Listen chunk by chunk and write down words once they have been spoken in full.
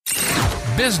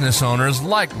business owners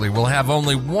likely will have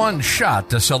only one shot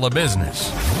to sell a business.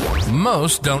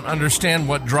 Most don't understand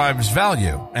what drives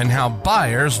value and how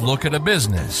buyers look at a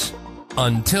business.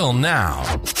 Until now.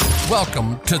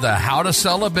 Welcome to the How to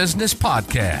Sell a Business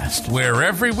podcast, where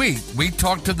every week we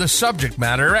talk to the subject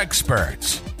matter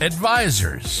experts,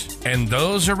 advisors, and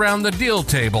those around the deal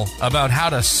table about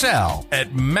how to sell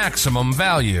at maximum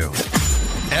value.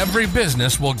 Every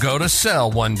business will go to sell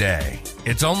one day.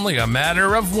 It's only a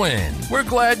matter of when. We're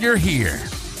glad you're here.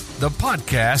 The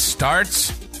podcast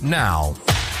starts now.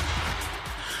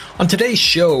 On today's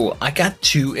show, I got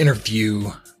to interview,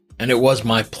 and it was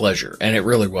my pleasure, and it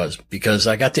really was, because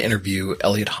I got to interview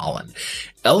Elliot Holland.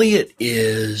 Elliot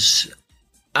is,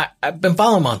 I've been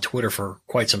following him on Twitter for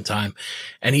quite some time,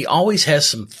 and he always has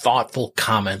some thoughtful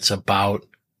comments about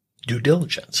due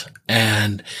diligence,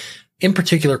 and in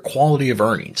particular, quality of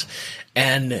earnings.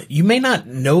 And you may not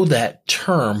know that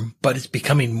term, but it's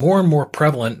becoming more and more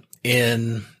prevalent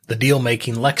in the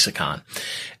deal-making lexicon.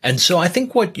 And so I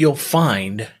think what you'll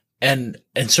find, and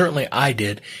certainly I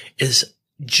did, is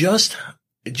just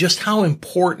how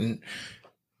important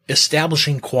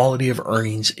establishing quality of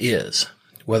earnings is.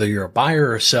 Whether you're a buyer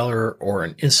or a seller or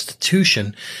an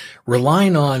institution,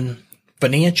 relying on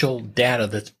financial data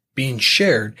that's being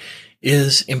shared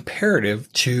is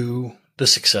imperative to the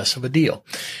success of a deal.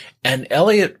 And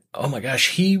Elliot, oh my gosh,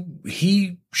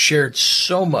 he shared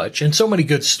so much and so many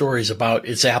good stories about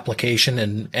its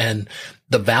application and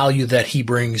the value that he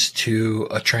brings to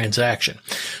a transaction.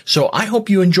 So I hope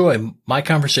you enjoy my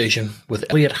conversation with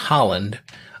Elliot Holland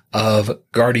of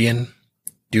Guardian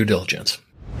Due Diligence.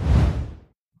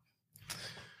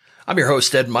 I'm your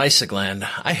host, Ed Meisegland.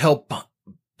 I help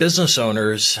business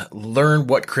owners learn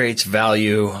what creates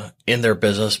value in their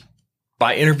business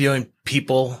by interviewing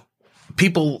people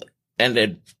and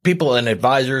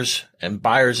advisors and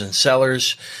buyers and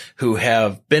sellers who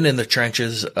have been in the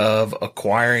trenches of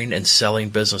acquiring and selling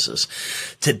businesses.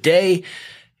 Today,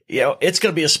 it's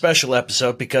going to be a special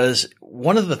episode because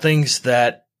one of the things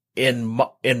that in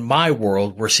my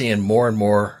world we're seeing more and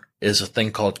more is a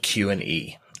thing called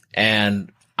Q&E.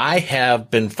 And I have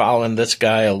been following this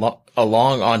guy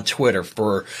along on Twitter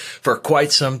for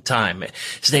quite some time.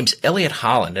 His name's Elliot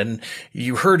Holland, and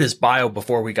you heard his bio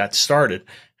before we got started,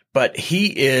 but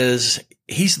he's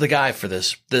the guy for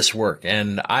this work,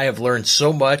 and I have learned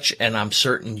so much, and I'm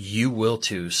certain you will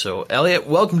too. So Elliot,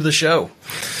 welcome to the show.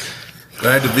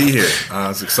 Glad to be here.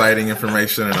 It's exciting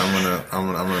information, and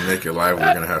I'm gonna make it live.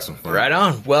 We're gonna have some fun. Right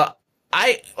on. Well,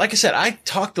 like I said, I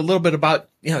talked a little bit about,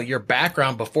 your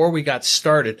background before we got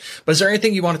started, but is there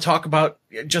anything you want to talk about,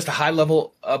 just a high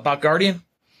level about Guardian?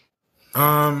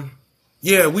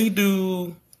 Yeah, we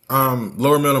do,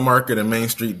 lower middle market and Main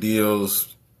Street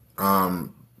deals.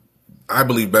 I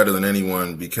believe better than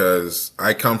anyone because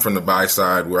I come from the buy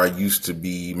side where I used to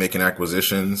be making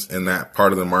acquisitions in that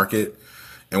part of the market.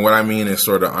 And what I mean is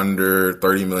sort of under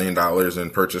 $30 million in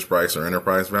purchase price or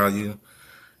enterprise value.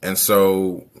 And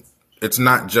so it's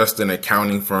not just an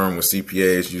accounting firm with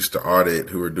CPAs used to audit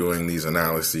who are doing these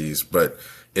analyses, but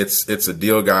it's a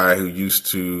deal guy who used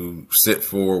to sit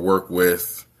for, work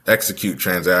with, execute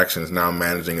transactions, now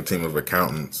managing a team of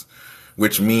accountants,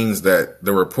 which means that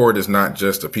the report is not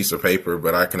just a piece of paper,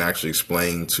 but I can actually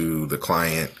explain to the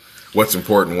client what's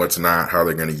important, what's not, how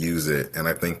they're going to use it. And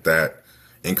I think that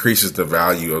increases the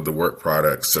value of the work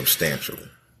product substantially.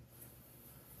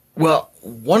 Well,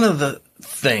 one of the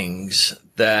things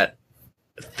that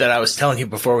I was telling you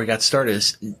before we got started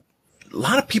is a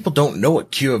lot of people don't know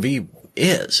what Q of E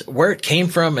is, where it came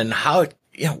from, and how it,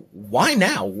 why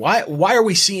now? Why are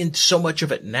we seeing so much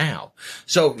of it now?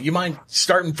 So you mind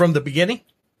starting from the beginning?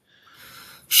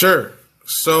 Sure.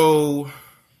 So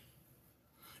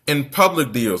in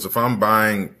public deals, if I'm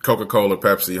buying Coca-Cola,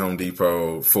 Pepsi, Home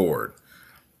Depot, Ford,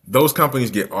 those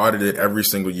companies get audited every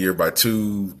single year by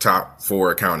 2 top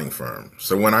 4 accounting firms.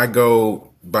 So when I go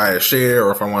buy a share,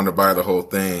 or if I want to buy the whole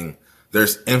thing,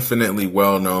 there's infinitely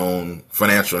well-known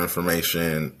financial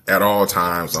information at all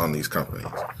times on these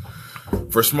companies.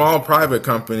 For small private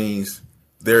companies,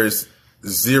 there's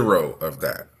 0 of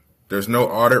that. There's no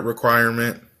audit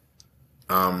requirement.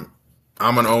 I'm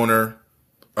an owner.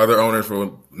 Other owners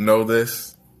will know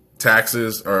this.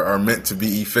 Taxes are meant to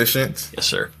be efficient. Yes,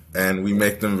 sir. And we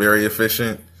make them very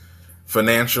efficient.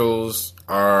 Financials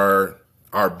are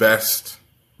our best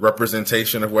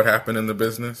representation of what happened in the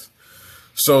business.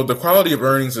 So the quality of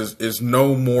earnings is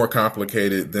no more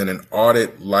complicated than an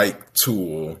audit-like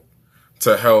tool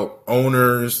to help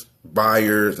owners,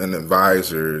 buyers, and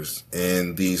advisors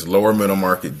in these lower middle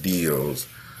market deals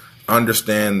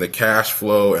understand the cash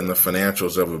flow and the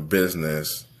financials of a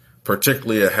business,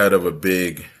 particularly ahead of a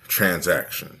big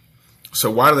transaction.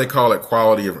 So why do they call it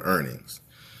quality of earnings?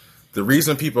 The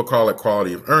reason people call it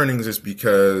quality of earnings is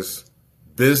because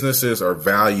businesses are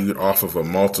valued off of a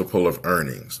multiple of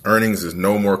earnings. Earnings is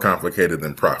no more complicated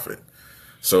than profit.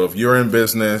 So if you're in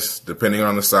business, depending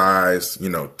on the size,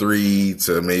 3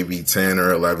 to maybe 10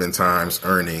 or 11 times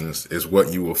earnings is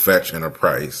what you will fetch in a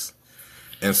price.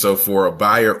 And so for a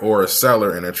buyer or a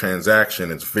seller in a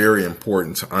transaction, it's very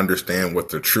important to understand what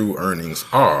the true earnings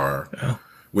are,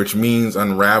 which means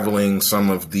unraveling some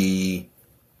of the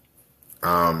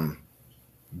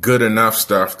good enough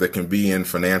stuff that can be in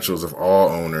financials of all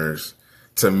owners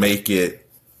to make it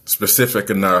specific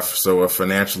enough so a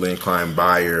financially inclined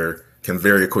buyer can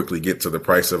very quickly get to the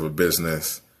price of a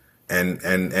business and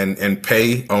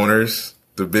pay owners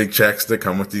the big checks that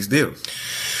come with these deals.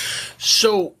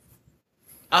 So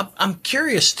I'm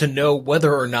curious to know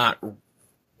whether or not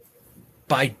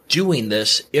by doing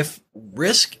this, if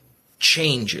risk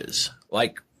changes,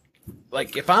 like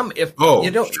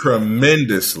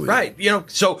tremendously. Right.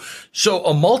 So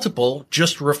a multiple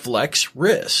just reflects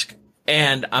risk.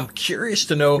 And I'm curious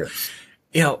to know, Yes.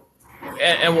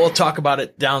 and we'll talk about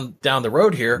it down the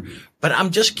road here, but I'm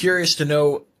just curious to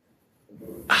know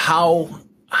how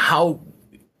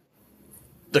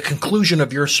the conclusion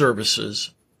of your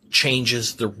services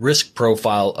changes the risk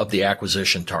profile of the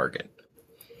acquisition target.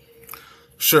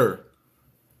 Sure.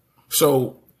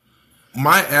 So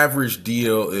my average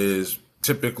deal is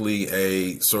typically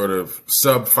a sort of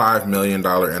sub $5 million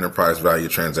enterprise value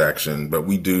transaction, but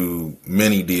we do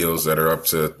many deals that are up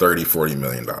to $30, $40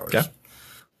 million. Okay.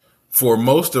 For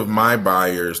most of my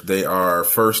buyers, they are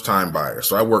first time buyers.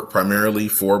 So I work primarily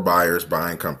for buyers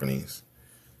buying companies,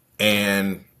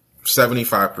 and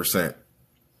 75%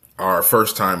 are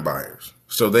first time buyers.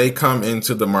 So they come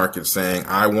into the market saying,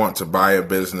 I want to buy a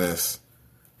business.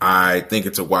 I think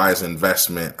it's a wise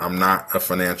investment. I'm not a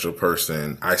financial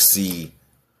person. I see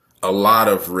a lot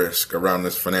of risk around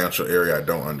this financial area I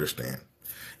don't understand.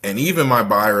 And even my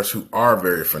buyers who are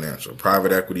very financial,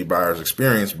 private equity buyers,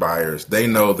 experienced buyers, they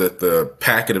know that the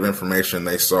packet of information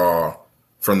they saw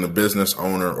from the business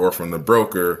owner or from the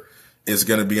broker is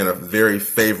going to be in a very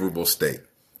favorable state.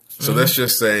 So let's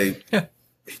just say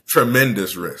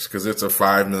tremendous risk, because it's a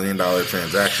 $5 million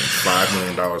transaction, $5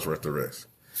 million worth of risk.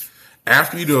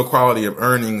 After you do a quality of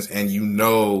earnings and you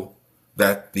know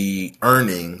that the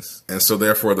earnings, and so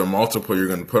therefore the multiple you're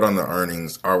going to put on the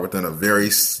earnings, are within a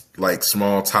very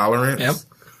small tolerance,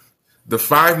 the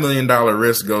 $5 million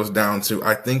risk goes down to,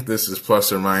 I think this is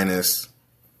plus or minus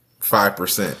 5%,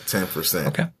 10%.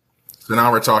 Okay. So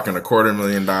now we're talking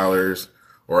 $250,000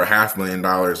 or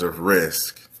 $500,000 of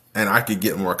risk. And I could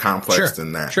get more complex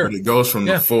than that. Sure. But it goes from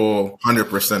the full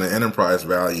 100% of enterprise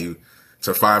value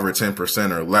to 5 or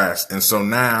 10% or less. And so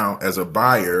now as a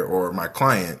buyer or my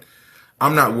client,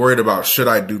 I'm not worried about should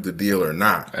I do the deal or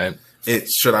not. Right.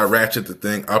 It's should I ratchet the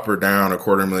thing up or down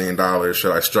 $250,000?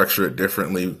 Should I structure it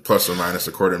differently, plus or minus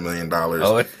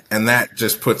 $250,000? And that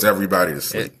just puts everybody to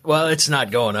sleep. It's not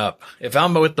going up. If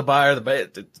I'm with the buyer,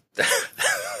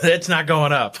 it's not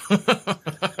going up.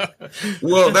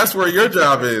 Well, that's where your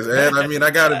job is, Ed. I mean, I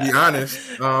got to be honest.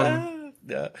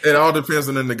 It all depends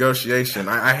on the negotiation.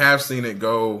 I have seen it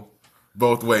go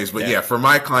both ways, but for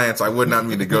my clients, I would not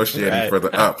be negotiating for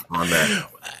the up on that.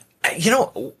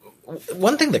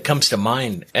 One thing that comes to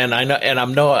mind, and I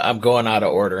know I'm going out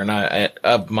of order, and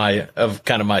of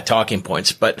kind of my talking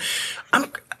points, but I'm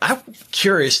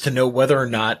curious to know whether or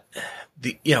not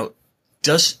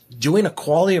does doing a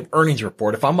quality of earnings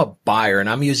report, if I'm a buyer and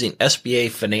I'm using SBA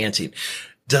financing,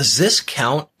 does this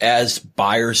count as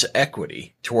buyer's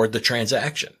equity toward the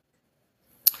transaction?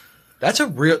 That's a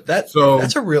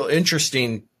real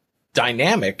interesting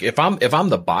dynamic. If I'm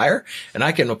the buyer and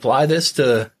I can apply this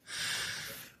to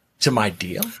my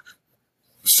deal.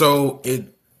 So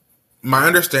my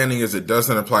understanding is it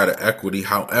doesn't apply to equity.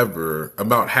 However,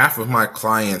 about half of my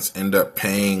clients end up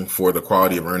paying for the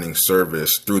quality of earnings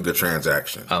service through the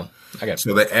transaction. Oh, okay.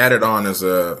 So they add it on as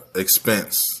a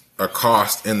expense, a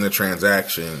cost in the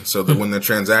transaction, so that when the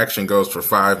transaction goes for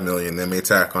 $5 million, they may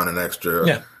tack on an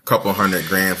extra couple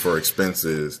 $100,000 for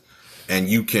expenses, and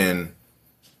you can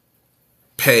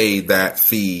pay that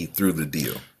fee through the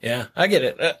deal. Yeah, I get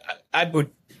it. I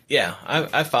would. Yeah,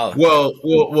 I follow.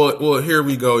 Well, here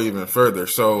we go even further.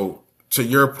 So to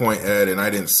your point, Ed, and I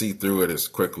didn't see through it as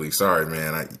quickly. Sorry,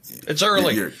 man. It's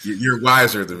early. You're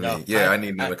wiser than me. Yeah, I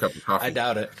need another cup of coffee. I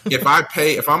doubt it.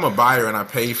 If I'm a buyer and I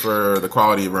pay for the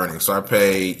quality of earnings, so I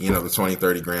pay, the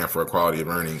 $20,000-$30,000 for a quality of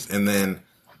earnings, and then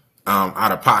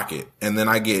out of pocket, and then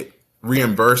I get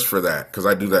reimbursed for that because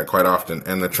I do that quite often,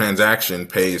 and the transaction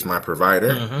pays my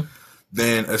provider,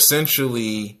 then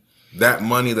essentially that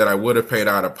money that I would have paid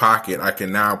out of pocket, I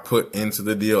can now put into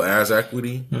the deal as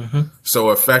equity. Mm-hmm.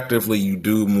 So effectively, you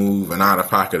do move an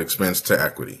out-of-pocket expense to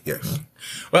equity. Yes. Mm-hmm.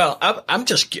 Well, I'm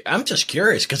just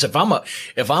curious, because if I'm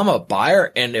a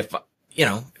buyer, and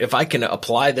if I can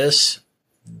apply this,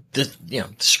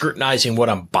 scrutinizing what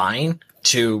I'm buying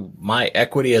to my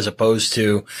equity as opposed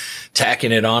to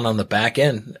tacking it on the back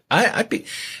end, I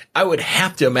would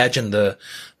have to imagine the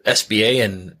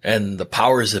SBA and the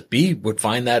powers that be would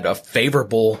find that a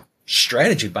favorable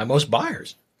strategy by most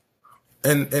buyers.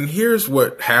 And here's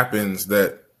what happens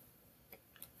that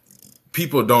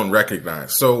people don't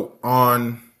recognize. So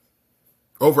on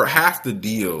over half the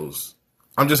deals,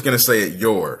 I'm just going to say it,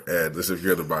 this if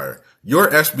you're the buyer, your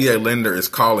SBA lender is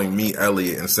calling me,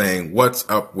 Elliot, and saying, what's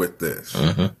up with this?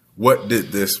 Mm-hmm. What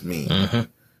did this mean? Mm-hmm.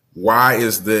 Why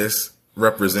is this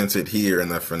represented here in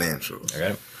the financials?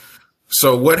 Okay.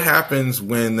 So what happens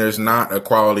when there's not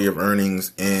equality of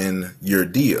earnings in your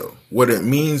deal? What it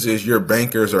means is your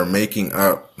bankers are making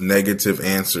up negative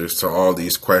answers to all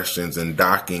these questions and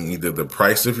docking either the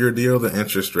price of your deal, the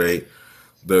interest rate,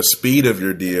 the speed of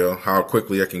your deal, how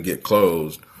quickly it can get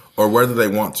closed, or whether they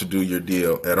want to do your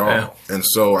deal at all. Yeah. And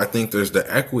so I think there's the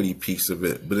equity piece of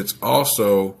it, but it's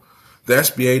also the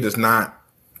SBA does not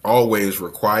always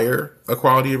require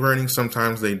equality of earnings.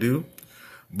 Sometimes they do,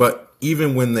 but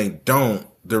even when they don't,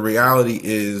 the reality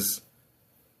is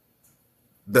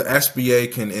the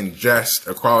SBA can ingest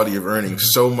equality of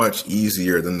earnings so much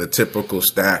easier than the typical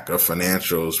stack of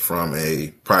financials from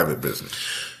a private business.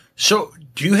 So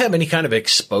do you have any kind of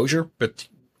exposure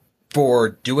for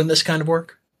doing this kind of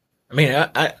work? I mean,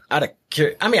 I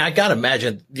got to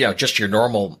imagine, just your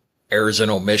normal errors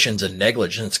and omissions and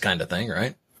negligence kind of thing,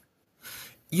 right?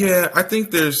 Yeah, I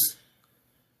think there's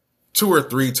 2 or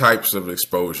 3 types of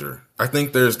exposure. I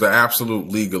think there's the absolute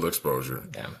legal exposure.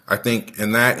 Yeah. I think,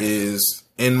 and that is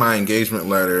in my engagement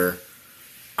letter,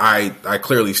 I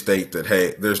clearly state that,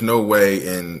 hey, there's no way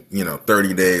in,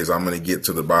 30 days I'm going to get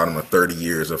to the bottom of 30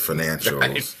 years of financials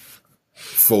right.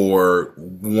 for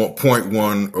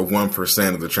 0.1 or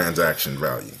 1% of the transaction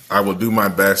value. I will do my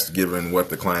best given what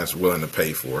the client's willing to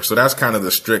pay for. So that's kind of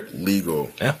the strict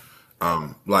legal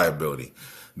liability.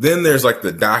 Then there's like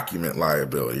the document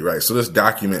liability, right? So this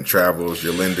document travels,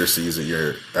 your lender sees it,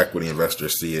 your equity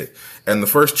investors see it. And the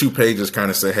first 2 pages kind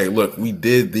of say, hey, look, we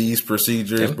did these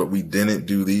procedures, but we didn't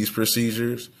do these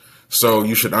procedures. So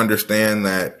you should understand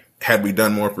that had we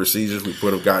done more procedures, we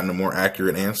would have gotten a more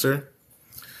accurate answer.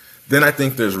 Then I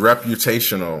think there's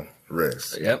reputational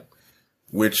risk,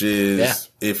 which is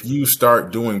if you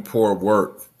start doing poor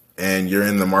work and you're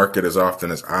in the market as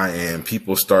often as I am,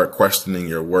 people start questioning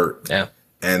your work. Yeah.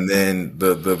 And then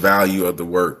the value of the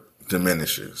work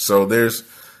diminishes. So there's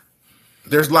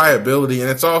liability.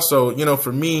 And it's also,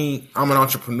 for me, I'm an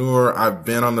entrepreneur. I've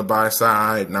been on the buy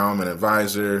side. Now I'm an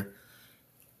advisor.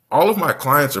 All of my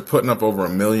clients are putting up over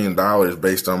 $1 million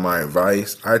based on my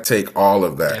advice. I take all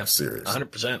of that seriously.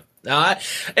 100%. Now,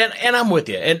 and I'm with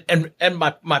you. And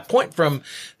my point from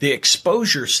the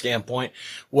exposure standpoint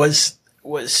was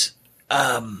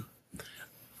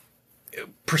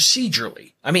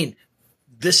procedurally. I mean,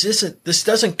 this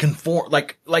doesn't conform,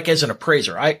 like as an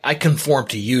appraiser, I conform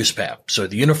to USPAP. So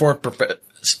the Uniform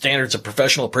Standards of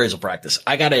Professional Appraisal Practice.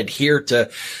 I got to adhere to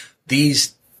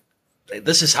these.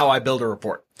 This is how I build a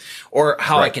report or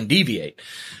how I can deviate.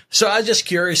 So I was just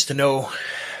curious to know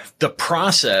the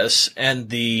process and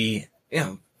the,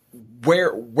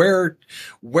 where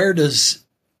does,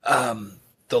 the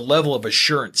level of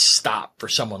assurance stop for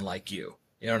someone like you?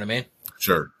 You know what I mean?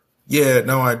 Sure. Yeah,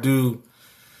 no, I do.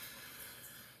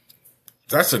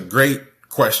 That's a great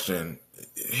question.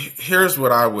 Here's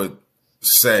what I would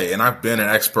say, and I've been an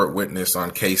expert witness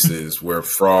on cases where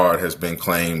fraud has been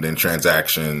claimed in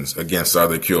transactions against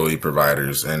other QOE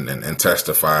providers and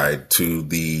testified to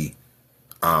the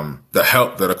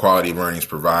help that equality of earnings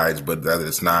provides, but that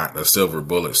it's not a silver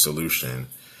bullet solution.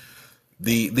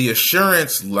 The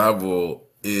assurance level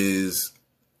is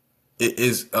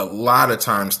a lot of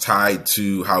times tied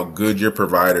to how good your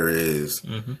provider is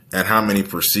and how many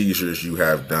procedures you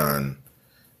have done,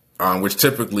 which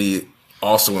typically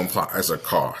also implies a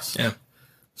cost. Yeah.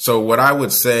 So what I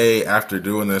would say after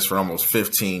doing this for almost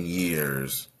 15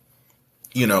 years,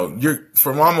 you're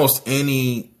from almost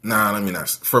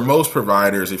for most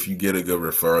providers, if you get a good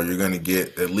referral, you're going to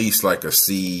get at least like a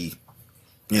C,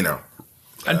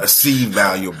 a C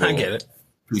valuable I get it.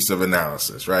 Piece of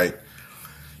analysis, right?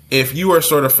 If you are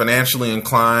sort of financially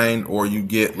inclined or you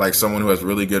get like someone who has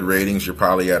really good ratings, you're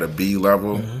probably at a B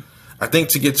level. I think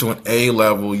to get to an A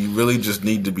level, you really just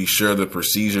need to be sure the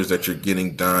procedures that you're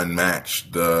getting done match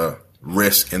the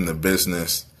risk in the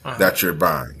business that you're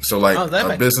buying. So like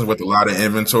a business with a lot of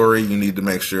inventory, you need to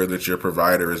make sure that your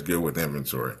provider is good with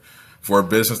inventory. For a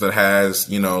business that has,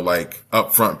 like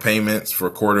upfront payments for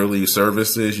quarterly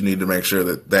services, you need to make sure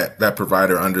that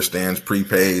provider understands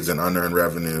prepaids and unearned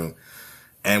revenue.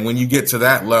 And when you get to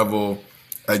that level,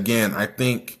 again, I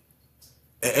think,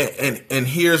 and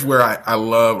here's where I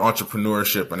love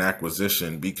entrepreneurship and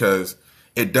acquisition, because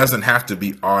it doesn't have to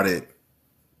be audit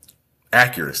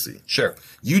accuracy. Sure.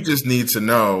 You just need to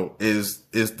know, is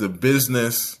the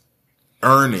business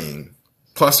earning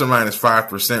plus or minus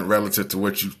 5% relative to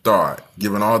what you thought,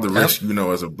 given all the risk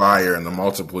as a buyer and the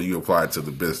multiple you applied to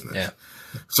the business. Yeah.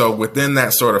 So within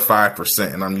that sort of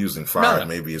 5%, and I'm using 5,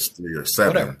 maybe it's 3 or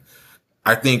 7. Whatever.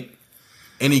 I think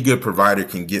any good provider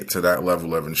can get to that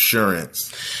level of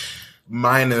insurance,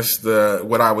 minus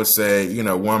what I would say,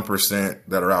 1%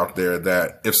 that are out there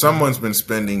that if someone's been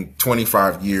spending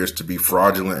 25 years to be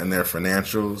fraudulent in their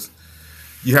financials,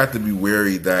 you have to be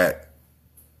wary that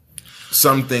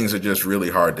some things are just really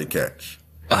hard to catch.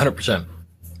 100%.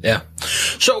 Yeah.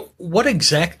 So what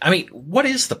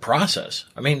is the process?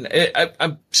 I mean,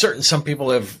 I'm certain some people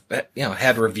have,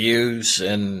 had reviews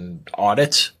and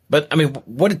audits, but I mean,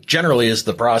 what generally is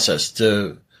the process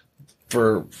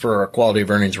for a quality of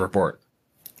earnings report?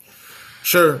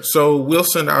 Sure. So we'll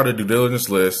send out a due diligence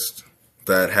list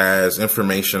that has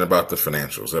information about the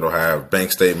financials. It'll have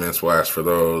bank statements. We'll ask for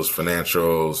those,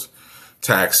 financials,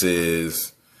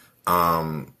 taxes,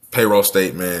 payroll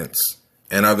statements,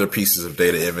 and other pieces of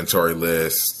data, inventory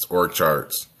lists, org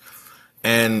charts.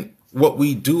 And what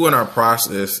we do in our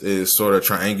process is sort of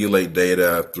triangulate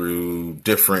data through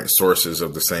different sources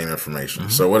of the same information.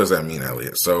 Mm-hmm. So what does that mean,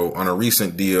 Elliot? So on a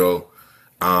recent deal,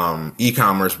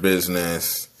 e-commerce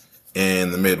business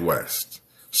in the Midwest.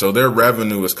 So their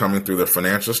revenue is coming through their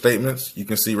financial statements. You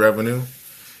can see revenue.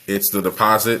 It's the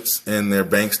deposits in their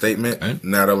bank statement, right.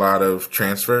 Not a lot of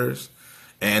transfers.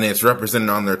 And it's represented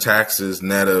on their taxes,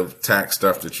 net of tax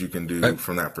stuff that you can do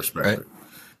from that perspective. Right.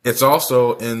 It's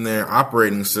also in their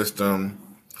operating system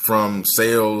from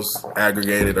sales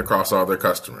aggregated across all their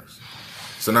customers.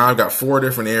 So now I've got 4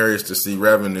 different areas to see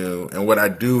revenue. And what I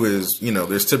do is,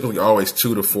 there's typically always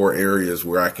 2 to 4 areas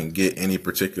where I can get any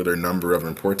particular number of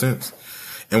importance.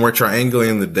 And we're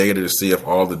triangulating the data to see if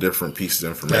all the different pieces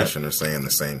of information are saying the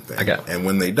same thing. And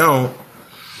when they don't,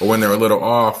 or when they're a little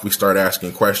off, we start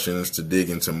asking questions to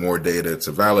dig into more data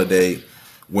to validate.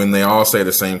 When they all say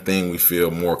the same thing, we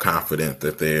feel more confident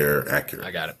that they're accurate.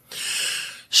 I got it.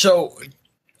 So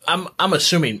I'm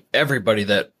assuming everybody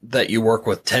that you work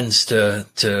with tends to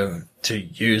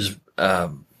use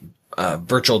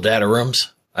virtual data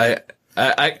rooms. I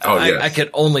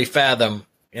could only fathom,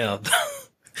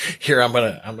 here I'm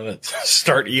gonna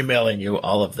start emailing you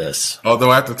all of this.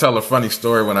 Although I have to tell a funny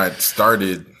story. When I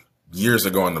started years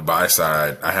ago on the buy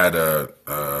side, I had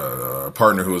a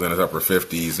partner who was in his upper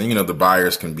 50s, and the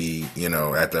buyers can be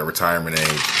at their retirement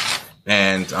age,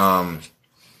 and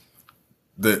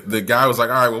the guy was like,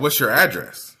 "All right, well, what's your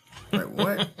address?" I'm like,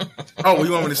 what? Oh, well,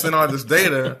 you want me to send all this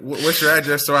data? What's your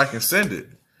address so I can send it?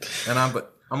 And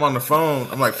I'm on the phone.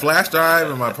 I'm like, flash drive,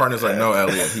 and my partner's like, "No,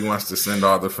 Elliot, he wants to send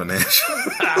all the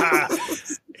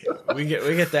financials." We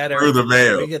get that through the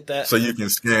mail. We get that, so you can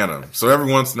scan them. So every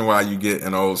once in a while, you get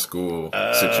an old school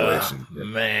situation.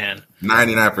 Man,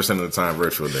 99% of the time,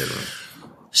 virtual data.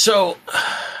 So,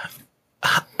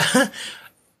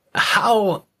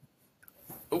 how?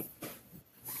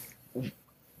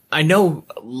 I know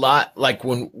a lot. Like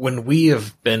when we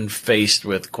have been faced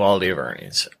with quality of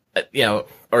earnings,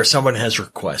 or someone has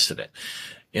requested it,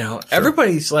 sure.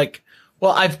 Everybody's like,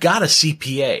 "Well, I've got a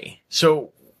CPA,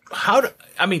 so."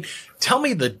 Tell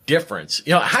me the difference.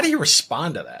 How do you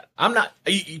respond to that? I'm not,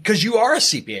 because you are a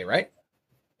CPA, right?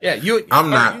 Yeah, I'm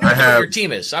not. I have your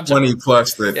team is. I'm 20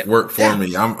 plus that work for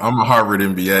me. I'm a Harvard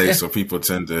MBA, so people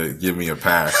tend to give me a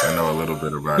pass. I know a little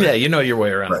bit about it. Yeah, you know your way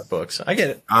around the books. I get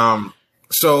it.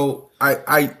 So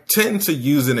I tend to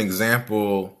use an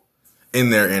example in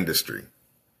their industry.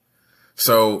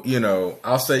 So,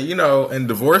 I'll say, and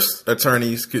divorce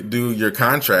attorneys could do your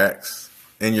contracts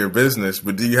in your business,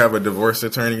 but do you have a divorce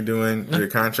attorney doing your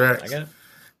contracts? I get it.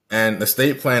 And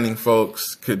estate planning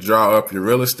folks could draw up your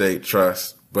real estate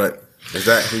trust, but is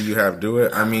that who you have do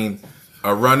it? I mean,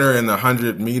 a runner in the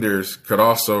 100 meters could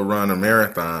also run a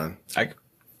marathon.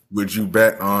 Would you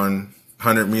bet on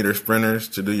 100-meter sprinters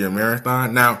to do your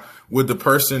marathon? Now, would the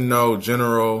person know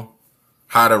general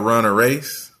how to run a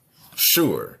race?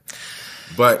 Sure.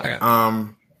 But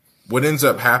what ends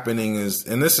up happening is,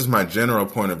 and this is my general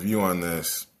point of view on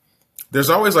this, there's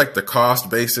always like the cost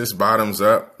basis bottoms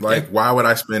up. Like, why would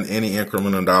I spend any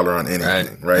incremental dollar on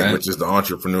anything, right? Which is the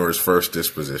entrepreneur's first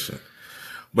disposition.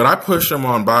 but I push them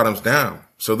on bottoms down.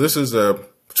 So this is a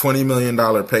 $20 million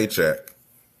paycheck,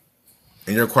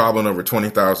 and you're quabbling over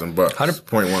 $20,000,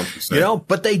 0.1%. You know,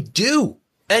 but they do.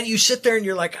 And you sit there and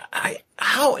you're like,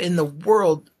 how in the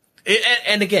world?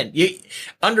 And again,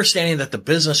 understanding that the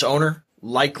business owner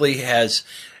likely has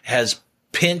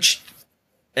pinched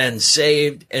and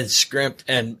saved and scrimped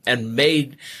and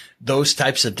made those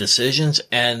types of decisions.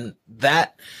 And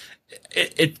that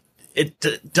it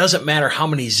doesn't matter how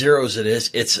many zeros it is.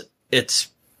 It's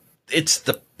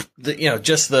the you know,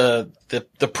 just the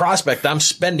prospect. I'm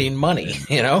spending money,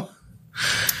 you know?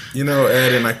 You know,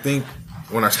 Ed, and I think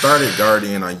when I started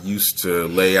Guardian, I used to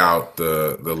lay out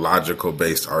the logical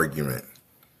based argument.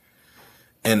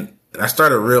 And I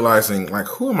started realizing, like,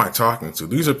 who am I talking to?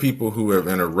 These are people who have,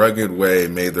 in a rugged way,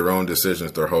 made their own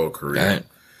decisions their whole career. Right.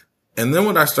 And then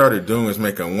what I started doing was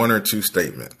making one or two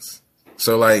statements.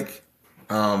 So, like,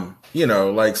 you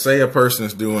know, like, say a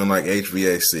person's doing, like,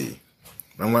 HVAC.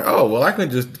 I'm like, oh, well, I can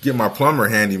just get my plumber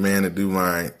handyman to do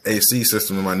my AC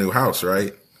system in my new house,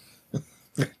 right?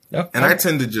 Yep. And I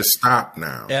tend to just stop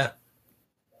now. Yeah.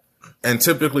 And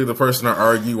typically the person will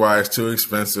argue why it's too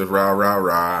expensive, rah, rah,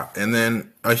 rah. And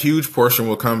then a huge portion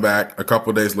will come back a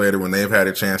couple of days later when they've had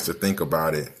a chance to think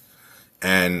about it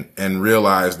and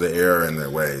realize the error in their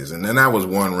ways. And then that was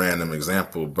one random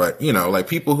example. But, you know, like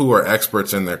people who are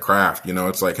experts in their craft, you know,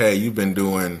 it's like, hey, you've been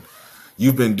doing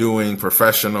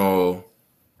professional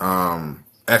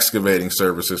excavating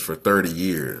services for 30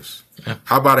 years. Yeah.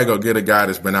 How about I go get a guy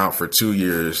that's been out for 2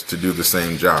 years to do the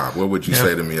same job? What would you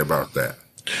say to me about that?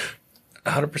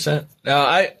 100%. No,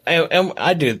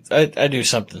 I do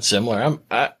something similar.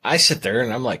 I sit there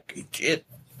and I'm like,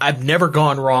 I've never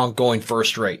gone wrong going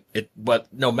first rate.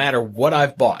 But no matter what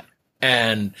I've bought,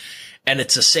 and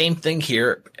it's the same thing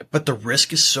here, but the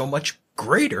risk is so much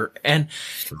greater, and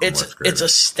it's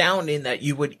astounding that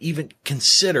you would even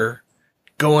consider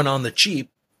going on the cheap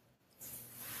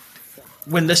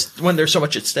when there's so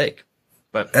much at stake.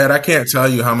 But Ed, I can't tell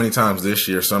you how many times this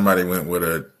year somebody went with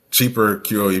a cheaper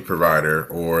QOE provider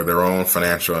or their own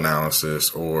financial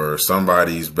analysis or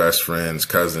somebody's best friend's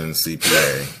cousin's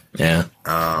CPA. Yeah.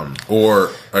 Or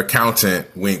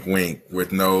accountant, wink, wink,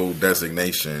 with no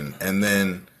designation. And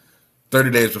then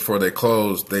 30 days before they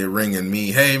close, they ringing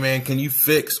me, hey man, can you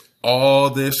fix all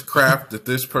this crap that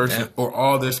this person or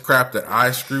all this crap that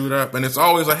I screwed up? And it's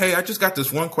always like, hey, I just got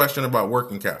this one question about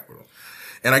working capital.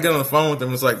 And I get on the phone with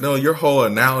them. It's like, no, your whole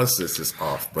analysis is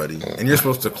off, buddy. And you're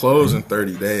supposed to close in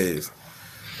 30 days.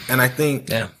 And I think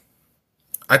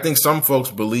some folks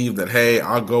believe that, hey,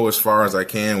 I'll go as far as I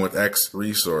can with X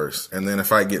resource. And then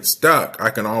if I get stuck,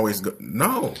 I can always go.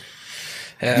 No.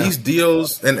 Yeah. These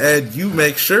deals, and Ed, you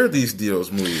make sure these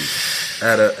deals move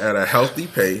at a healthy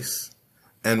pace.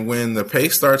 And when the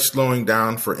pace starts slowing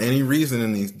down for any reason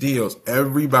in these deals,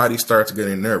 everybody starts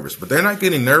getting nervous. But they're not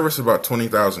getting nervous about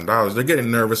 $20,000. They're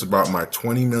getting nervous about my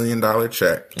 $20 million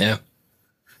check. Yeah.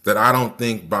 That I don't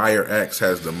think buyer X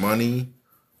has the money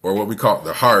or what we call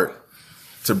the heart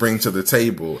to bring to the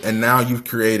table. And now you've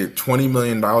created $20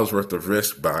 million worth of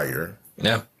risk, buyer.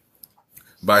 Yeah.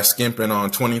 By skimping on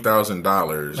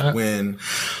 $20,000 when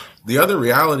the other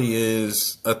reality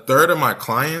is a third of my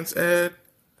clients, Ed,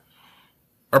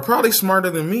 are probably smarter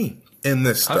than me in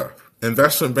this stuff.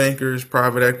 Investment bankers,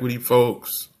 private equity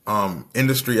folks,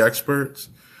 industry experts.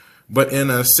 But in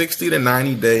a 60 to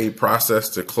 90 day process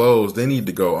to close, they need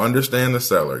to go understand the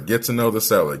seller, get to know the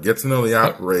seller, get to know the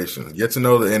operations, get to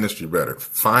know the industry better,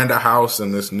 find a house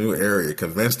in this new area,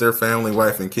 convince their family,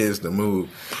 wife, and kids to move.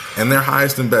 And their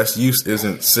highest and best use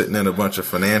isn't sitting in a bunch of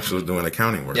financials doing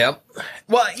accounting work. Yep.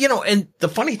 Well, you know, and the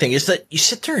funny thing is that you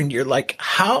sit there and you're like,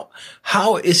 how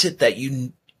is it that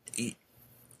you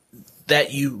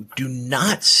do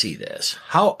not see this?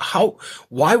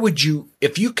 Why would you,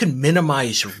 if you can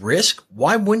minimize risk,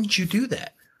 why wouldn't you do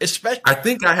that? Especially, I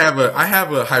think I have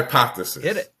a hypothesis.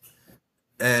 Hit it.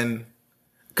 And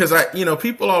cause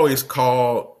people always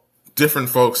call different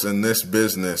folks in this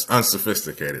business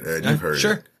unsophisticated. Ed, you've heard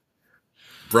it.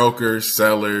 Brokers,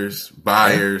 sellers,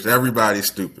 buyers, everybody's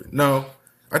stupid. No,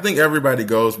 I think everybody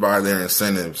goes by their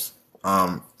incentives.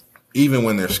 Even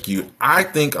when they're skewed. I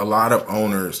think a lot of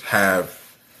owners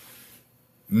have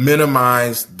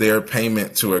minimized their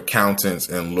payment to accountants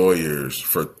and lawyers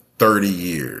for 30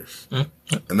 years.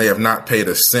 Mm-hmm. And they have not paid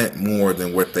a cent more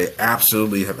than what they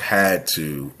absolutely have had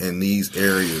to in these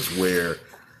areas where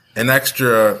an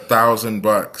extra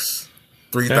 $1,000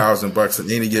 $3,000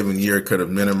 in any given year could have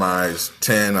minimized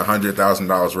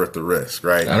 $100,000 worth of risk,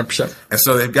 right? 100%. And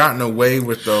so they've gotten away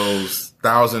with those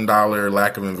 $1,000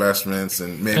 lack of investments,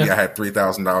 and maybe I had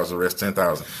 $3,000 of risk,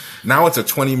 $10,000. Now it's a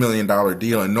 $20 million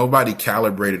deal, and nobody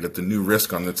calibrated that the new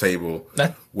risk on the table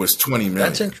was $20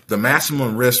 million. The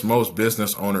maximum risk most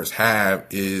business owners have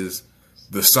is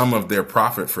the sum of their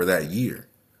profit for that year.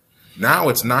 Now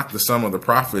it's not the sum of the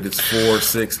profit. It's 4,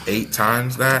 6, 8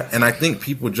 times that. And I think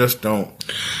people just don't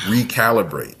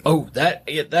recalibrate. Oh,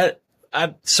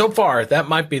 so far, that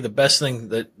might be the best thing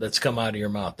that's come out of your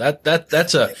mouth.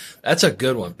 That's a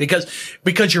good one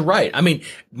because you're right. I mean,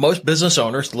 most business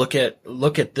owners look at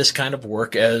this kind of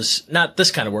work as not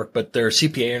this kind of work, but they're a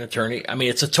CPA and attorney. I mean,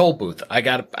 it's a toll booth. I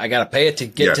gotta pay it to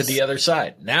get to the other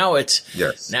side. Now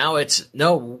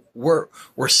we're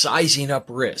sizing up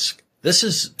risk. This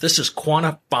is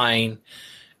quantifying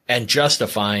and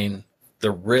justifying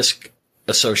the risk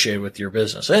associated with your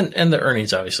business and the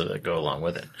earnings obviously that go along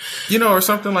with it. Or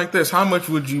something like this. How much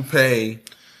would you pay?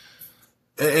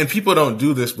 And people don't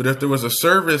do this, but if there was a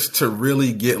service to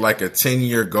really get like a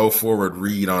 10-year go forward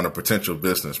read on a potential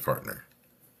business partner,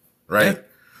 right? Yeah.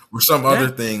 Or some other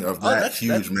thing of that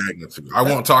huge magnitude. I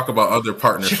won't talk about other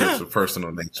partnerships of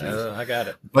personal nature. I got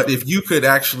it. But if you could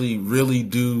actually really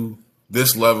do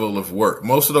this level of work,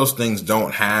 most of those things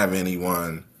don't have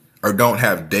anyone or don't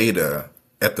have data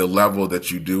at the level that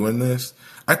you do in this.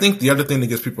 I think the other thing that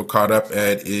gets people caught up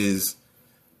at is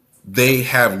they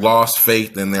have lost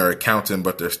faith in their accountant,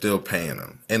 but they're still paying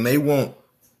them. And they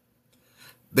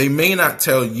may not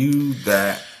tell you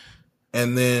that.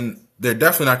 And then they're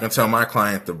definitely not going to tell my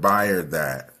client, the buyer,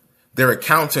 that. Their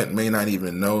accountant may not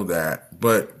even know that.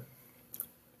 But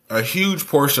a huge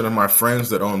portion of my friends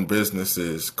that own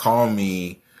businesses call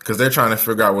me because they're trying to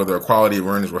figure out whether a quality of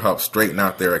earnings will help straighten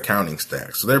out their accounting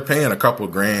stack. So they're paying a couple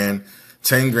grand,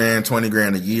 10 grand, 20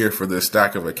 grand a year for this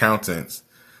stack of accountants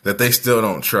that they still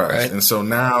don't trust. Right. And so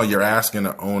now you're asking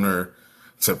the owner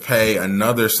to pay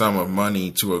another sum of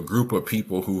money to a group of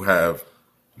people who have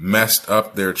messed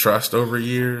up their trust over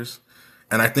years.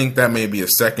 And I think that may be a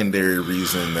secondary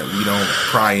reason that we don't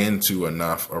pry into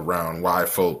enough around why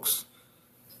folks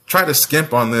try to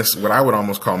skimp on this, what I would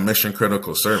almost call mission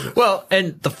critical service. Well,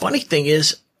 and the funny thing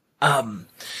is,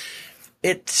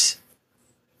 it's,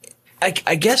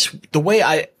 I guess the way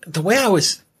I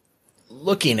was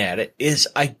looking at it is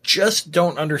I just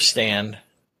don't understand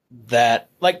that,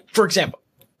 like, for example,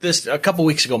 a couple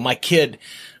weeks ago, my kid,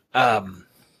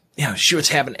 she was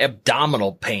having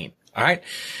abdominal pain. All right.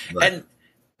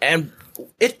 And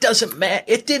it doesn't matter.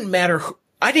 It didn't matter.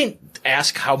 I didn't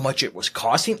ask how much it was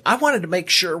costing. I wanted to make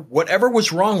sure whatever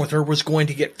was wrong with her was going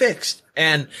to get fixed.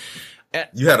 And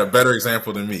you had a better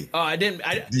example than me. Oh, I didn't.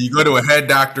 Do you go to a head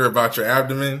doctor about your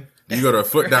abdomen? Do you go to a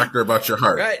foot doctor about your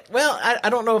heart? Right. Well,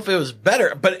 I don't know if it was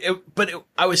better, but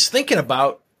I was thinking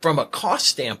about from a cost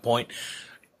standpoint.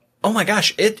 Oh my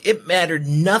gosh, it mattered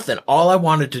nothing. All I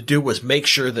wanted to do was make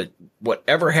sure that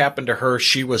whatever happened to her,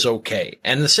 she was okay.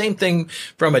 And the same thing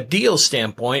from a deal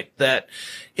standpoint that,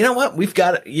 you know what,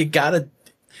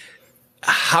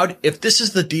 if this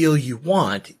is the deal you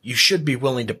want, you should be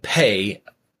willing to pay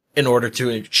in order to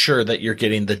ensure that you're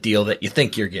getting the deal that you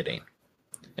think you're getting.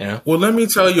 Yeah. Well, let me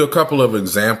tell you a couple of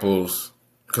examples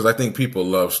because I think people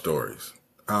love stories.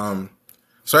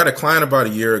 So I had a client about a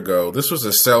year ago. This was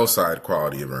a sell side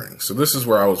quality of earnings. So this is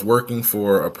where I was working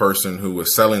for a person who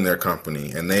was selling their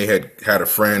company, and they had a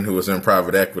friend who was in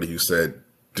private equity who said,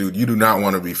 dude, you do not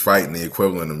want to be fighting the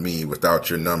equivalent of me without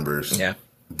your numbers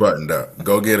buttoned up.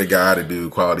 Go get a guy to do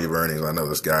quality of earnings. I know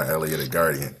this guy, Elliot at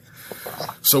Guardian.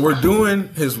 So we're doing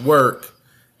his work,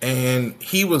 and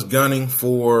he was gunning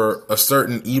for a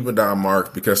certain EBITDA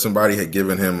mark because somebody had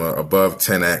given him a above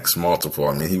 10x multiple.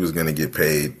 I mean, he was going to get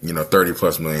paid,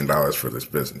 $30+ million for this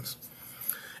business.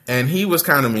 And he was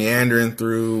kind of meandering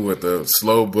through with a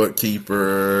slow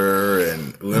bookkeeper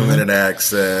and limited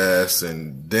access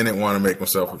and didn't want to make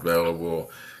himself available.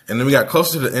 And then we got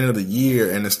closer to the end of the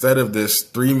year, and instead of this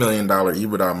 $3 million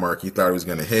EBITDA mark he thought he was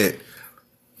going to hit,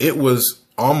 it was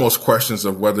almost questions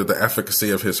of whether the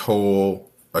efficacy of his whole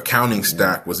accounting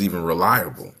stack was even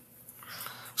reliable.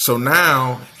 So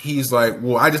now he's like,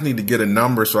 well, I just need to get a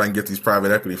number so I can get these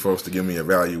private equity folks to give me a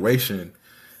valuation.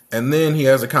 And then he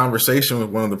has a conversation with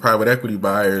one of the private equity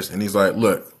buyers, and he's like,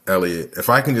 look, Elliot, if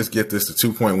I can just get this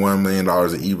to $2.1 million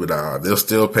of EBITDA, they'll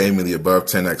still pay me the above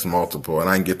 10x multiple, and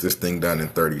I can get this thing done in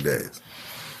 30 days.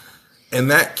 In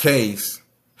that case,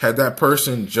 had that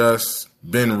person just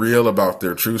been real about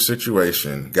their true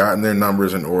situation, gotten their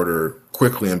numbers in order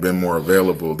quickly and been more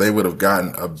available, they would have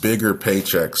gotten a bigger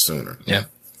paycheck sooner. Yeah.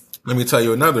 Let me tell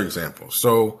you another example.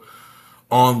 So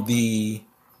on the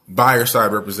buyer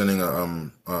side representing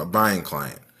a buying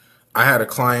client. I had a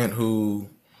client who,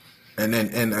 and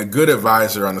a good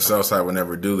advisor on the sell side would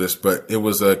never do this, but it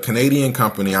was a Canadian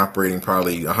company operating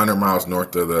probably 100 miles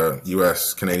north of the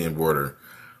U.S.-Canadian border.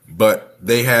 But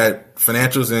they had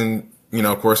financials in,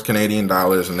 of course, Canadian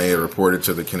dollars, and they had reported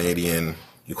to the Canadian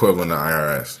equivalent of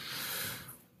IRS.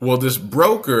 Well, this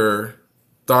broker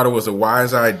thought it was a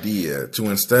wise idea to,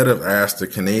 instead of ask the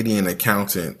Canadian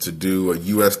accountant to do a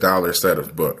U.S. dollar set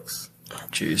of books,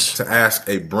 to ask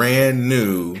a brand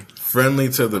new, friendly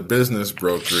to the business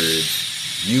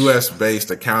brokerage, U.S.-based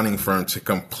accounting firm to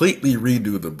completely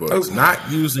redo the books,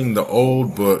 not using the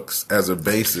old books as a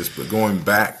basis, but going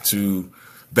back to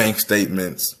bank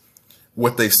statements,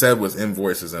 what they said was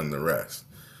invoices and the rest.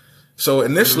 So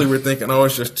initially we're thinking,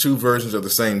 it's just two versions of the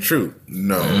same truth.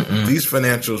 No, these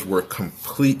financials were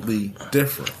completely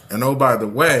different. And by the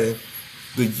way,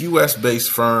 the U.S.-based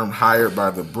firm hired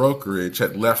by the brokerage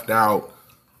had left out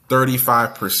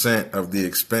 35% of the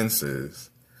expenses,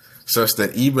 such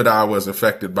that EBITDA was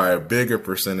affected by a bigger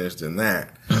percentage than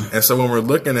that. And so when we're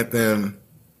looking at them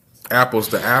apples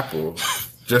to apples,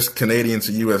 just Canadian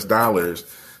to U.S. dollars,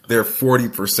 they're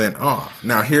 40% off.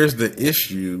 Now, here's the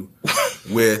issue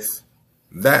with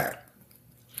that.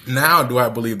 Now, do I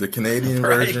believe the Canadian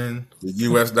version, the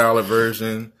U.S. dollar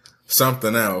version,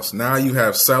 something else? Now you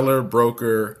have seller,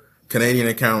 broker, Canadian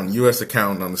accountant, U.S.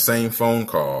 accountant on the same phone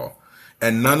call,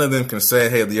 and none of them can say,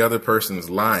 hey, the other person's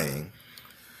lying.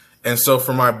 And so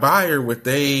for my buyer, what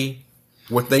they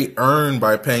earned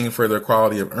by paying for their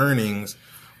quality of earnings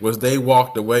was they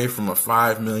walked away from a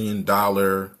 $5 million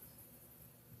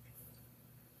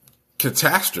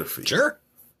catastrophe. Sure.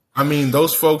 I mean,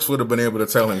 those folks would have been able to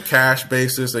tell him cash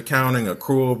basis accounting,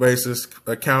 accrual basis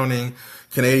accounting,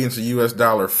 Canadian to U.S.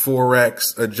 dollar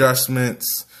Forex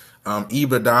adjustments,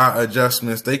 EBITDA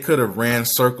adjustments. They could have ran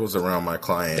circles around my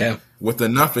client with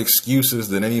enough excuses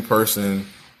that any person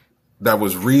that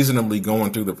was reasonably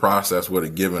going through the process would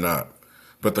have given up.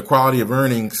 But the quality of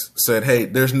earnings said, hey,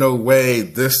 there's no way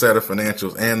this set of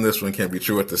financials and this one can be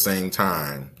true at the same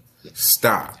time.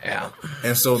 Stop. Yeah.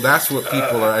 And so that's what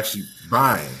people are actually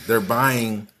buying. They're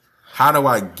buying, how do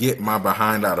I get my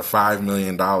behind out of $5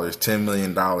 million, $10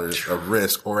 million of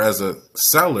risk? Or as a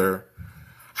seller,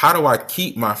 how do I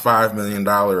keep my $5 million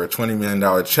or $20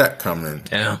 million check coming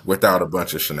without a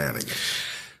bunch of shenanigans?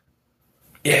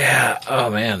 Yeah.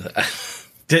 Oh, man.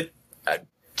 Did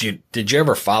you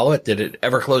ever follow it? Did it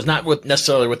ever close? Not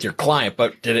necessarily with your client,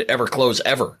 but did it ever close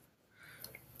ever?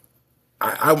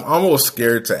 I'm almost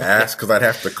scared to ask because I'd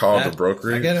have to call the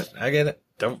brokerage. I get it.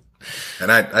 Don't.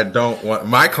 And I don't want,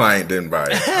 my client didn't buy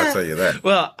it. I'll tell you that.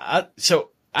 Well, so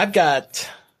I've got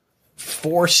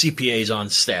 4 CPAs on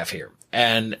staff here,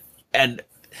 and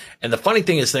the funny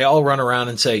thing is they all run around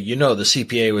and say, the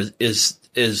CPA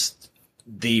is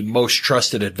the most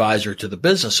trusted advisor to the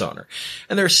business owner,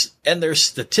 and there's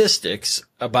statistics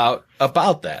about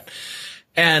that,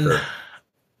 and sure.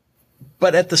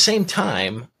 But at the same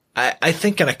time, I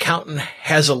think an accountant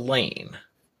has a lane,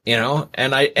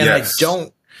 and I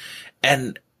don't,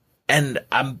 and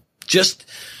I'm just,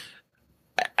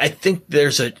 I think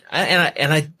there's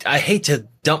I hate to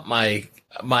dump my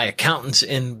accountants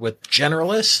in with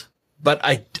generalists, but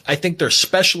I think they're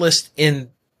specialists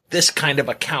in this kind of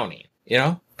accounting,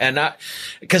 and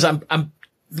because I'm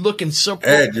looking so.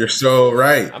 Ed, you're so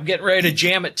right. I'm getting ready to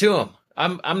jam it to them.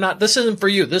 I'm not, this isn't for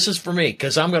you. This is for me.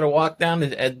 Cause I'm going to walk down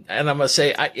and I'm going to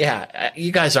say,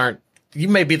 you guys you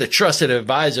may be the trusted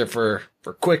advisor for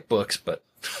QuickBooks, but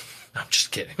I'm just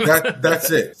kidding.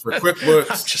 That's it for QuickBooks.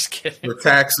 I'm just kidding. For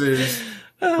taxes,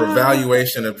 for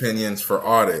valuation opinions, for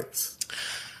audits.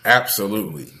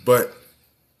 Absolutely. But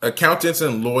accountants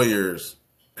and lawyers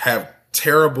have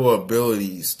terrible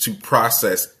abilities to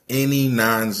process any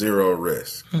non-zero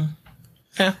risk.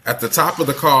 Yeah. At the top of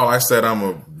the call, I said I'm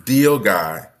a deal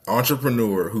guy,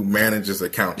 entrepreneur who manages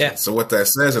accountants. Yeah. So what that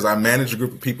says is I manage a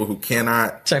group of people who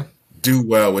cannot do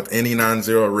well with any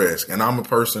non-zero risk. And I'm a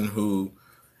person who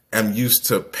am used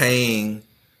to paying,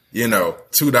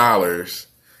 $2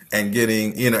 and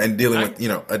getting, and dealing with,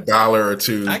 $1 or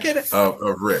 $2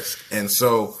 of risk. And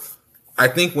so I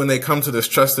think when they come to this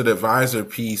trusted advisor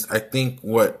piece, I think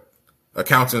what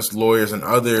accountants, lawyers, and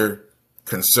other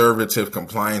conservative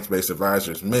compliance-based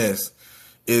advisors miss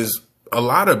is a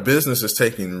lot of business is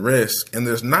taking risk, and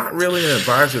there's not really an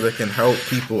advisor that can help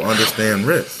people understand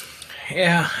risk.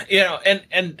 Yeah,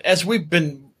 and as we've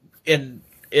been in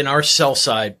our sell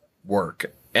side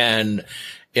work, and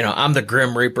I'm the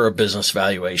grim reaper of business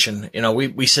valuation.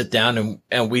 We sit down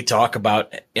and we talk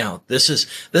about, this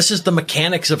is the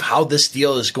mechanics of how this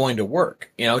deal is going to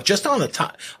work. Just on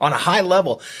a high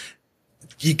level,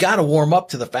 you got to warm up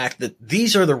to the fact that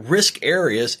these are the risk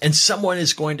areas and someone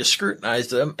is going to scrutinize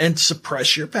them and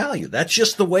suppress your value. That's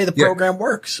just the way the program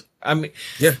works. I mean,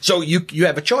 so you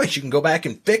have a choice. You can go back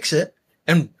and fix it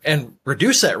and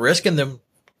reduce that risk and then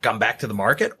come back to the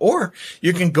market, or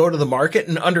you can go to the market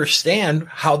and understand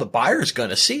how the buyer is going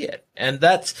to see it. And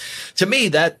that's, to me,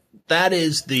 that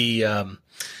is the,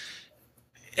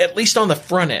 at least on the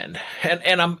front end.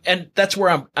 And that's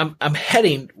where I'm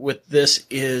heading with this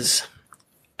is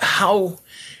how,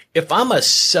 if I'm a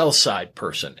sell side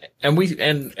person, and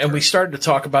we started to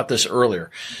talk about this earlier,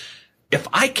 if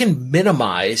I can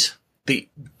minimize the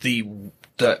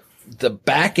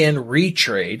back end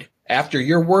retrade after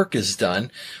your work is done,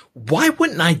 why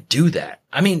wouldn't I do that?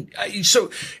 I mean,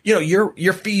 so,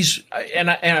 your fees,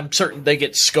 and I'm certain they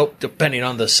get scoped depending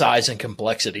on the size and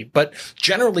complexity, but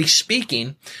generally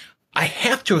speaking, I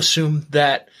have to assume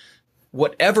that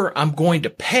whatever I'm going to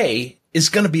pay is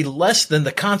going to be less than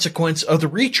the consequence of the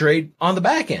retrade on the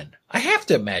back end. I have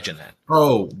to imagine that.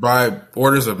 Oh, by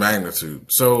orders of magnitude.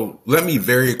 So let me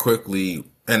very quickly,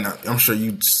 and I'm sure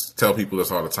you tell people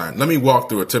this all the time, let me walk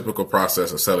through a typical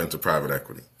process of selling to private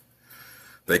equity.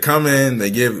 They come in, they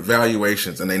give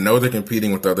valuations, and they know they're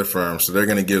competing with other firms, so they're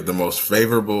going to give the most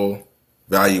favorable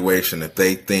valuation that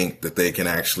they think that they can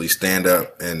actually stand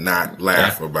up and not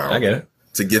laugh about I get it.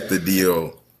 To get the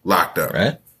deal locked up.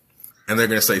 Right. And they're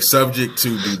going to say subject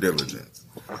to due diligence.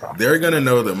 They're going to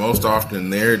know that most often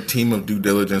their team of due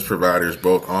diligence providers,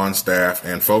 both on staff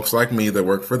and folks like me that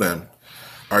work for them,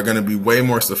 are going to be way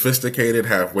more sophisticated,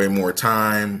 have way more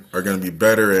time, are going to be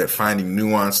better at finding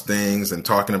nuanced things and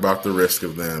talking about the risk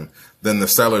of them than the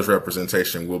seller's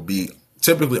representation will be,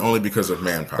 typically only because of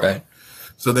manpower. Right.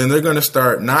 So then they're going to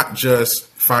start not just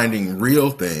finding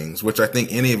real things, which I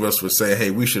think any of us would say,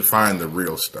 hey, we should find the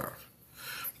real stuff.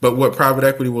 But what private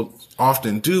equity will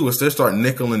often do is they start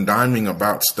nickel and diming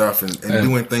about stuff and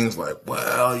doing things like,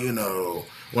 well,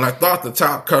 when I thought the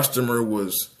top customer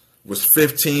was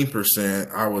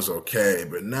 15%, I was okay.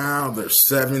 But now they're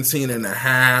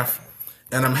 17.5%,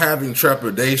 and I'm having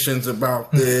trepidations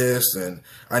about this, and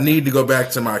I need to go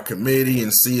back to my committee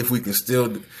and see if we can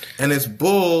still and it's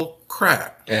bull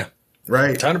crap. Yeah.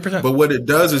 Right? 100%. But what it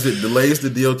does is it delays the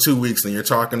deal 2 weeks, and you're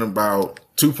talking about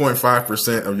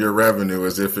 2.5% of your revenue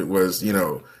as if it was,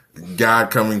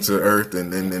 God coming to earth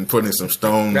and putting some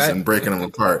stones and breaking them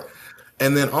apart.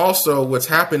 And then also what's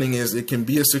happening is it can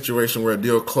be a situation where a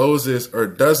deal closes or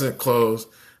doesn't close,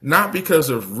 not because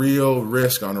of real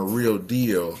risk on a real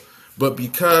deal, but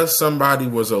because somebody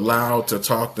was allowed to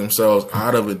talk themselves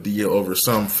out of a deal over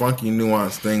some funky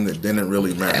nuanced thing that didn't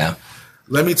really matter. Yeah.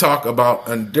 Let me talk about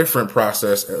a different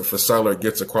process if a seller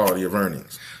gets a quality of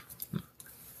earnings.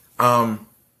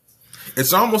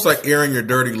 It's almost like airing your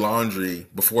dirty laundry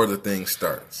before the thing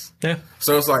starts. Yeah.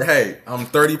 So it's like, hey, I'm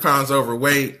 30 pounds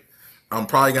overweight. I'm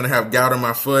probably going to have gout in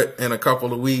my foot in a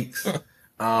couple of weeks.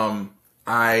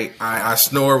 I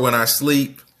snore when I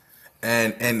sleep.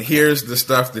 And here's the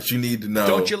stuff that you need to know.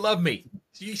 Don't you love me?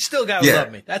 You still got to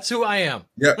love me. That's who I am.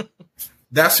 Yep.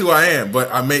 That's who I am.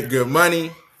 But I make good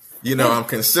money. I'm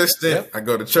consistent. Yep. I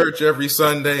go to church every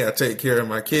Sunday. I take care of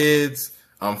my kids.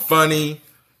 I'm funny.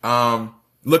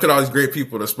 Look at all these great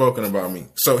people that have spoken about me.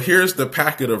 So here's the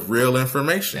packet of real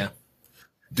information. Yeah.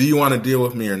 Do you want to deal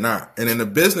with me or not? And in the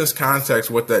business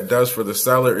context, what that does for the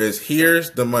seller is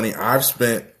here's the money I've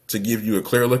spent to give you a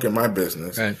clear look at my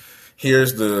business. Right.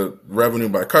 Here's the revenue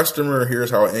by customer.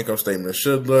 Here's how an income statement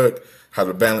should look, how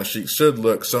the balance sheet should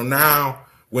look. So now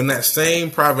when that same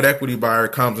private equity buyer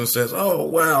comes and says, oh,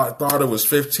 well, I thought it was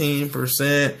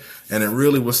 15% and it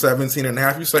really was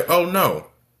 17.5%, you say, oh, no.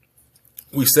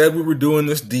 We said we were doing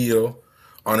this deal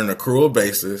on an accrual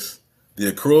basis.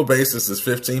 The accrual basis is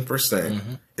 15%.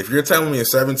 Mm-hmm. If you're telling me a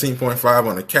 17.5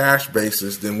 on a cash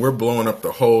basis, then we're blowing up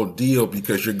the whole deal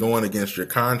because you're going against your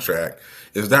contract.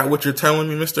 Is that what you're telling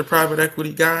me, Mr. Private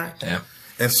Equity guy? Yeah.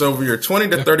 And so for your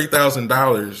 $20,000 to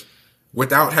 $30,000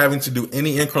 without having to do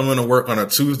any incremental work on a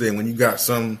Tuesday when you got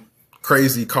some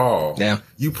crazy call,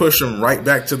 you push them right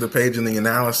back to the page in the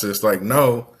analysis like,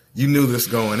 no, you knew this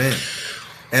going in.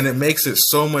 And it makes it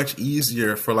so much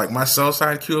easier for like my sell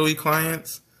side QOE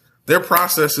clients. Their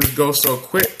processes go so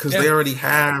quick because they already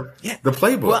have the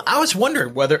playbook. Well, I was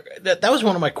wondering whether that was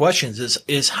one of my questions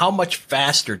is how much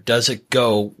faster does it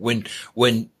go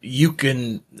when you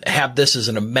can have this as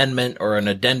an amendment or an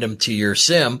addendum to your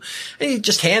SIM and you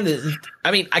just hand it.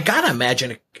 I mean, I got to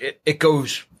imagine it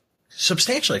goes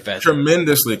substantially faster.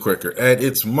 Tremendously quicker. And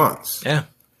it's months. Yeah.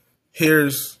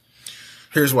 here's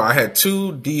why. I had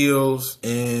 2 deals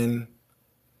in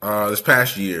this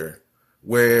past year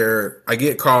where I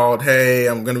get called, hey,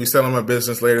 I'm going to be selling my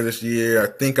business later this year. I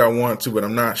think I want to, but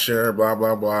I'm not sure, blah,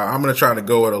 blah, blah. I'm going to try to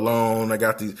go it alone. I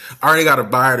already got a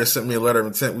buyer that sent me a letter of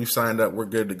intent. We've signed up. We're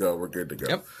good to go.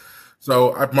 Yep.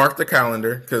 So I marked the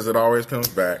calendar because it always comes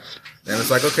back. And it's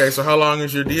like, okay, so how long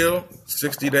is your deal?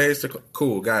 60 days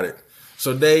cool. Got it.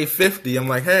 So day 50, I'm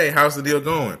like, hey, how's the deal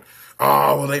going?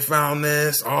 Oh, well, they found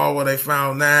this. Oh, well, they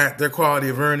found that. Their quality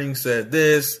of earnings said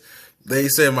this. They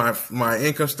said my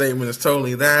income statement is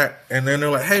totally that. And then they're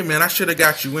like, hey, man, I should have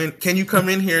got you in. Can you come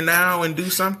in here now and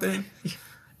do something?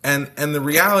 And the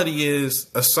reality is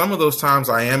some of those times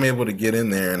I am able to get in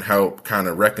there and help kind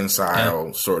of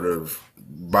reconcile sort of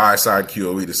buy side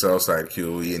QOE to sell side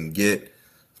QOE and get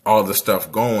all the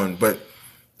stuff going. But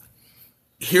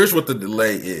here's what the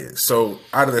delay is. So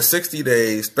out of the 60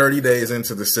 days, 30 days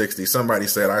into the 60, somebody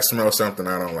said, I smell something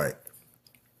I don't like.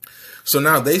 So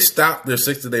now they stopped their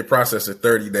 60-day process at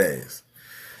 30 days.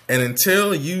 And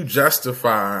until you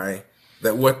justify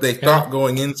that what they thought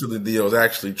going into the deal is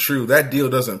actually true, that deal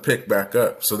doesn't pick back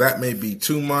up. So that may be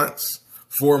 2 months,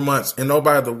 4 months. And oh,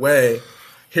 by the way,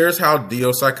 here's how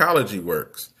deal psychology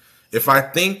works. If I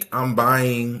think I'm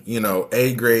buying,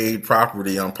 A-grade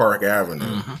property on Park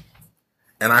Avenue,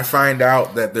 and I find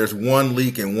out that there's 1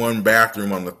 leak in 1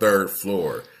 bathroom on the 3rd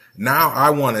floor, now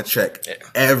I want to check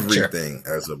everything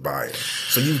as a buyer.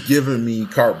 So you've given me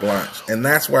carte blanche. And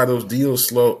that's why those deals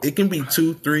slow. It can be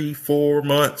 2, 3, 4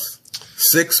 months,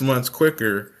 6 months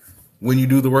quicker when you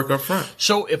do the work up front.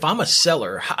 So if I'm a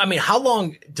seller, how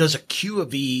long does a Q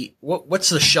of E, what's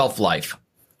the shelf life?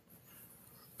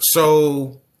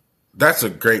 So that's a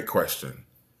great question.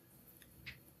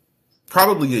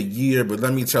 Probably a year, but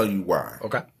let me tell you why.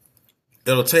 Okay.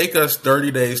 It'll take us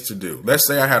 30 days to do. Let's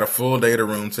say I had a full data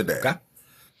room today. Okay.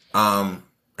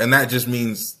 And that just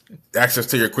means access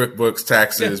to your QuickBooks,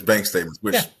 taxes, bank statements,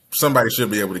 which somebody should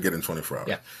be able to get in 24 hours.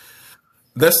 Yeah.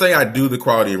 Let's say I do the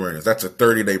quality of earnings. That's a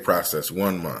 30-day process,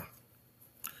 1 month.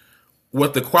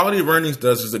 What the quality of earnings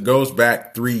does is it goes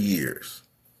back 3 years.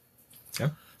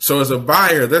 Okay. So as a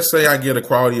buyer, let's say I get a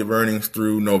quality of earnings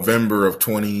through November of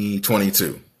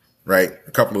 2022, right?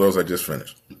 A couple of those I just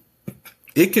finished.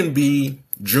 It can be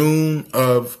June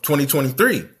of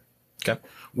 2023. Okay.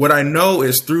 What I know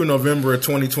is through November of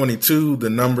 2022, the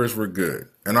numbers were good.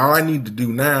 And all I need to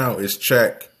do now is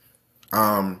check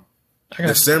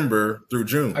December through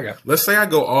June. Okay. Let's say I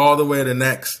go all the way to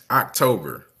next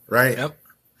October, right? Yep.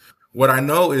 What I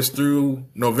know is through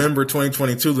November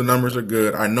 2022, the numbers are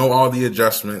good. I know all the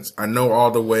adjustments. I know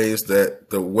all the ways that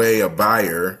the way a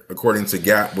buyer, according to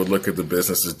GAAP, would look at the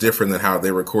business is different than how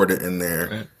they record it in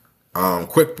their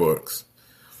QuickBooks.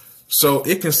 So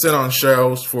it can sit on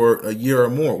shelves for a year or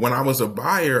more. When I was a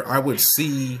buyer, I would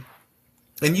see,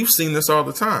 and you've seen this all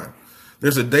the time.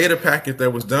 There's a data packet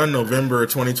that was done November of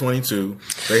 2022.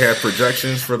 They had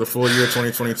projections for the full year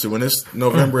 2022, and it's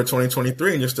November of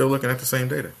 2023, and you're still looking at the same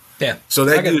data. Yeah. So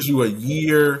that gives you a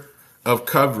year of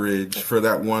coverage for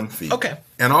that one fee. Okay.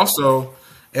 And also,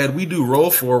 Ed, we do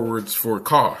roll forwards for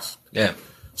cost. Yeah.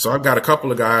 So I've got a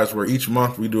couple of guys where each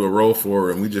month we do a roll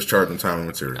forward and we just charge them time and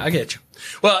material. I get you.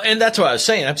 Well, and that's what I was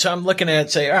saying. So I'm looking at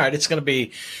it, say, all right, it's going to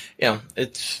be,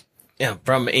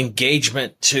 from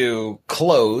engagement to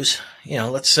close,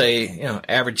 let's say,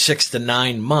 average 6 to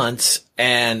 9 months.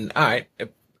 And all right,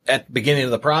 at the beginning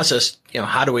of the process,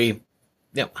 how do we,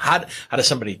 how does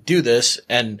somebody do this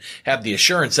and have the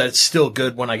assurance that it's still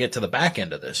good when I get to the back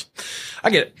end of this? I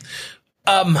get it.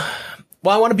 Well,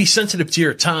 I want to be sensitive to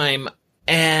your time.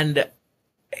 And,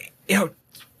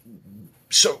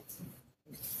 so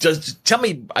tell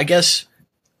me, I guess,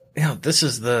 this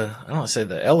is I don't want to say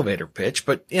the elevator pitch,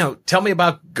 but, tell me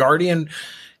about Guardian,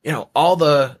 all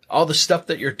the stuff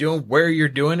that you're doing, where you're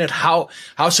doing it, how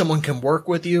someone can work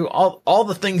with you, all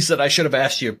the things that I should have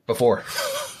asked you before.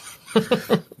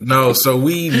 No, so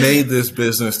we made this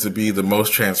business to be the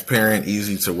most transparent,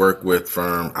 easy to work with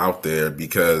firm out there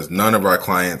because none of our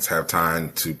clients have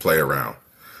time to play around.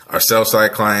 Our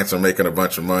sell-side clients are making a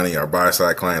bunch of money. Our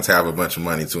buy-side clients have a bunch of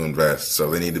money to invest, so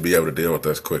they need to be able to deal with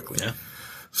us quickly. Yeah.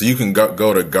 So you can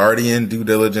go to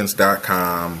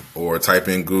guardianduediligence.com or type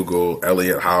in Google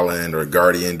Elliot Holland or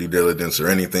Guardian Due Diligence or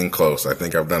anything close. I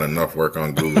think I've done enough work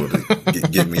on Google to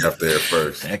get me up there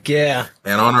first. Heck yeah.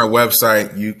 And on our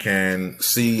website, you can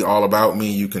see all about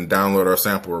me. You can download our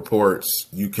sample reports.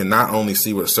 You can not only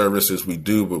see what services we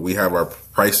do, but we have our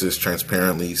prices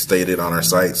transparently stated on our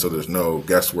site, so there's no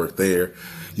guesswork there.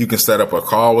 You can set up a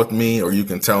call with me or you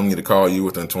can tell me to call you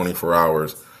within 24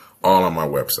 hours, all on my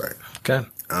website. Okay.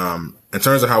 In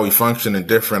terms of how we function and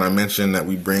different, I mentioned that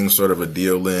we bring sort of a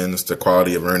deal lens to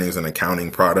quality of earnings and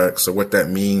accounting products. So what that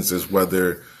means is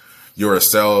whether you're a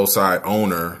sell side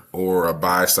owner or a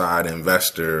buy side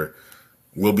investor,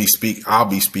 I'll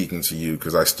be speaking to you,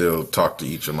 because I still talk to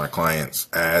each of my clients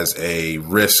as a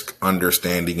risk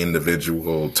understanding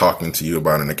individual, talking to you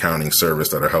about an accounting service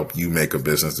that'll help you make a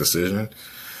business decision.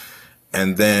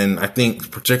 And then I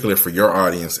think particularly for your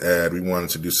audience, Ed, we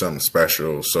wanted to do something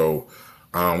special. So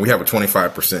we have a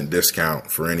 25%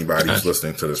 discount for anybody who's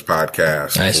listening to this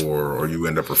podcast, or you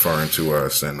end up referring to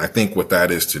us. And I think what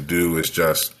that is to do is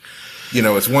just,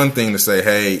 it's one thing to say,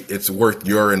 hey, it's worth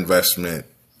your investment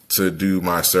to do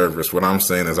my service. What I'm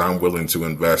saying is I'm willing to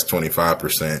invest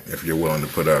 25% if you're willing to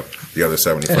put up the other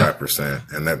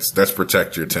 75%. And that's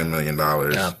protect your $10 million.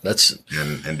 Yeah,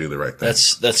 and do the right thing.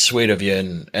 That's sweet of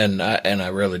you. And I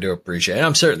really do appreciate it.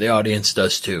 I'm certain the audience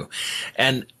does too.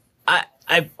 And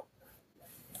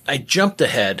I jumped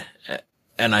ahead,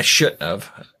 and I shouldn't have,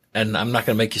 and I'm not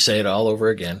going to make you say it all over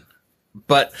again.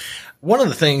 But one of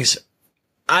the things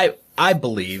I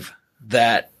believe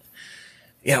that,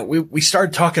 we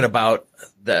started talking about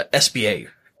the SBA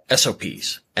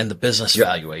SOPs and the business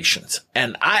valuations,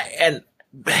 and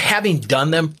having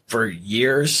done them for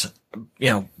years,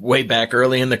 way back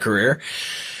early in the career.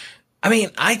 I mean,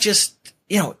 I just,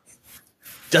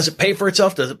 does it pay for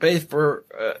itself? Does it pay for,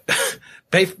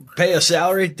 pay a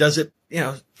salary? Does it,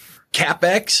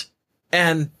 CapEx?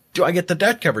 And do I get the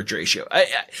debt coverage ratio?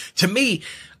 To me,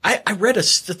 I read a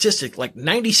statistic like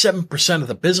 97% of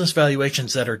the business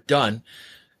valuations that are done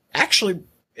actually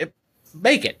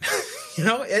make it, and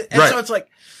so it's like,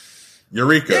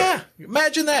 Eureka. Yeah.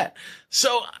 Imagine that.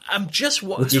 So I'm just,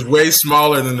 which is way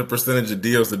smaller than the percentage of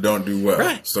deals that don't do well.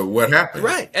 Right. So what happened?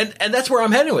 Right. And that's where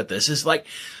I'm heading with this is like,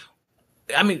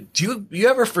 I mean, do you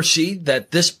ever foresee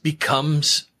that this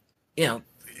becomes,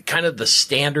 kind of the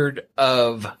standard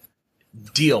of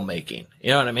deal making?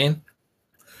 You know what I mean?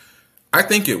 I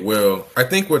think it will. I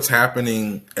think what's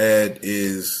happening, Ed,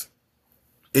 is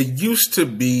it used to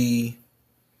be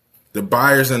the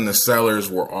buyers and the sellers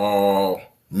were all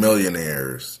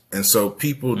millionaires. And so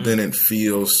people didn't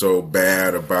feel so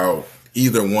bad about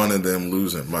either one of them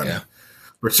losing money,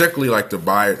 particularly like the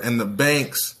buyers and the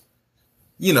banks.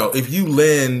 If you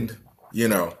lend,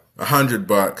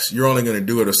 $100, you're only going to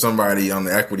do it if somebody on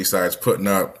the equity side is putting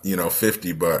up,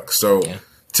 $50. So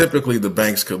typically the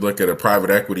banks could look at a private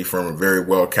equity firm, a very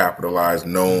well capitalized,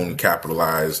 known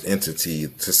capitalized entity,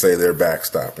 to say they're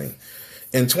backstopping.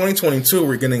 In 2022,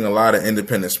 we're getting a lot of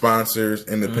independent sponsors,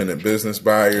 independent business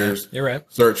buyers, you're right,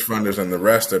 search funders, and the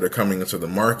rest that are coming into the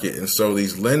market. And so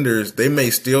these lenders, they may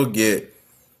still get,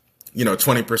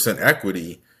 20%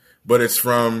 equity, but it's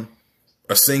from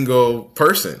a single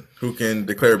person who can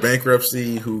declare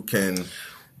bankruptcy, who can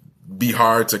be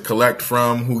hard to collect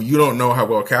from, who you don't know how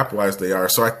well capitalized they are.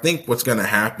 So I think what's going to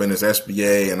happen is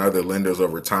SBA and other lenders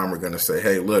over time are going to say,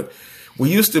 hey, look, we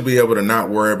used to be able to not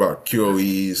worry about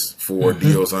QOEs for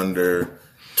deals under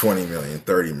 20 million,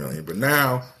 30 million. But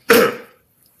now,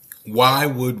 why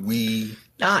would we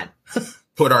not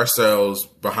put ourselves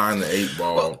behind the 8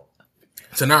 ball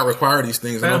to not require these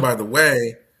things? And oh, by the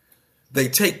way, they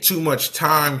take too much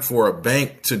time for a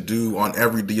bank to do on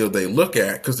every deal they look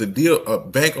at, because a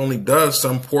bank only does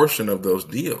some portion of those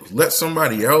deals. Let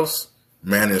somebody else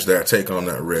manage that, take on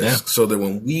that risk, so that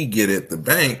when we get it, the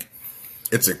bank,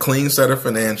 it's a clean set of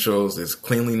financials, it's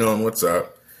cleanly known what's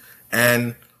up,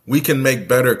 and we can make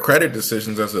better credit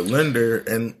decisions as a lender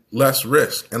and less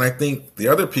risk. And I think the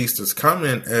other piece that's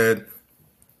coming, Ed,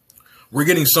 we're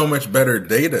getting so much better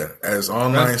data as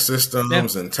online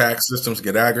systems and tax systems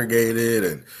get aggregated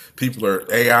and people are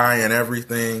AI and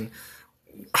everything.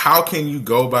 How can you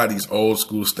go by these old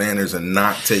school standards and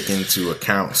not take into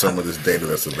account some of this data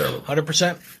that's available?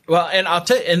 100%. Well, and I'll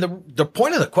tell you, and the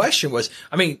point of the question was,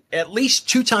 I mean, at least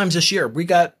 2 times this year, we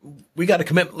got a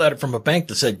commitment letter from a bank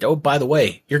that said, oh, by the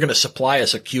way, you're going to supply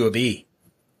us a Q of E.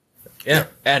 Yeah.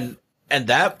 And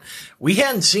that, we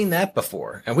hadn't seen that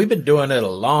before, and we've been doing it a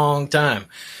long time.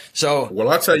 So, well,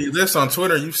 I'll tell you this, on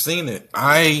Twitter, you've seen it.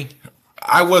 I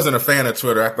wasn't a fan of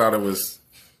Twitter. I thought it was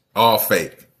all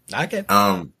fake. Okay.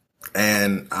 Some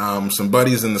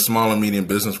buddies in the small and medium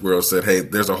business world said, hey,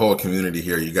 there's a whole community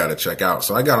here you got to check out.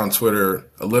 So I got on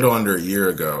Twitter a little under a year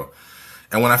ago.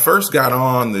 And when I first got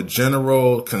on, the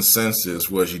general consensus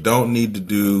was you don't need to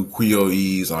do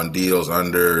QOEs on deals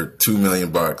under $2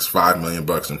 million, $5 million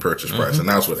in purchase price. And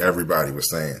that's what everybody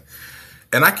was saying.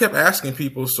 And I kept asking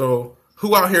people, so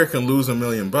who out here can lose $1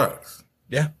 million?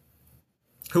 Yeah.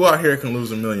 Who out here can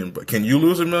lose $1 million? But can you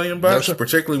lose $1 million? No, sir.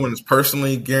 Particularly when it's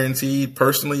personally guaranteed.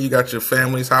 Personally, you got your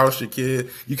family's house, your kid.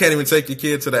 You can't even take your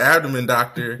kid to the abdomen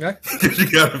doctor because you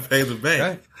got to pay the bank.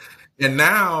 Right. And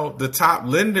now the top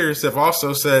lenders have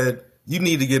also said you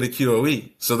need to get a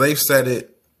QOE. So they've said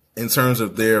it in terms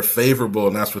of their favorable,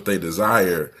 and that's what they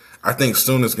desire. I think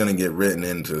soon it's going to get written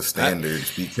into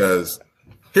standards because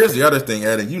here's the other thing,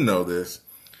 Ed, and you know this.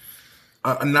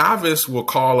 A novice will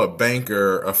call a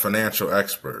banker a financial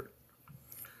expert.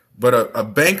 But a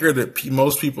banker that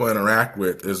most people interact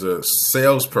with is a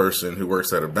salesperson who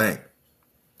works at a bank.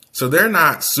 So they're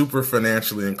not super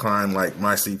financially inclined like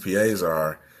my CPAs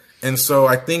are. And so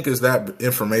I think as that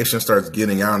information starts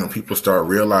getting out and people start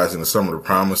realizing that some of the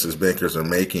promises bankers are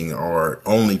making are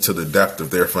only to the depth of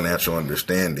their financial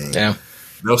understanding,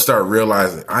 they'll start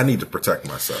realizing I need to protect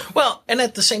myself. Well, and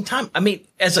at the same time, I mean,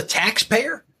 as a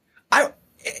taxpayer,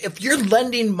 if you're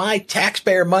lending my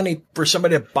taxpayer money for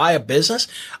somebody to buy a business,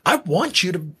 I don't want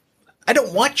you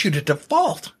to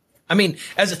default. I mean,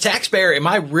 as a taxpayer, am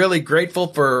I really grateful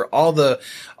for all the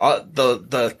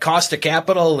cost of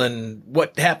capital and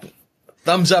what happened?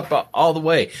 Thumbs up all the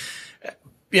way.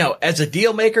 You know, as a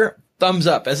deal maker, thumbs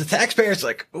up. As a taxpayer, it's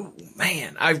like, oh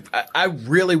man, I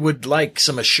really would like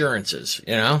some assurances,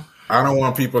 you know? I don't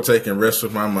want people taking risks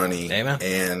with my money. Amen.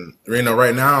 And, you know,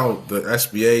 right now the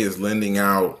SBA is lending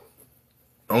out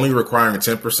only requiring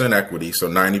 10% equity, so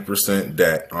 90%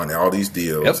 debt on all these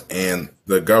deals. Yep. And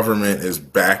the government is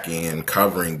backing and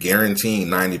covering, guaranteeing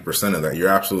 90% of that. You're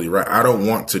absolutely right. I don't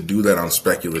want to do that on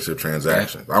speculative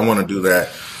transactions. I want to do that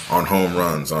on home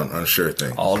runs, on unsure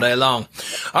things. All day long.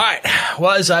 All right.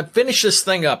 Well, as I finish this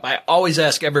thing up, I always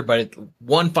ask everybody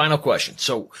one final question.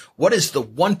 So what is the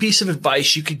one piece of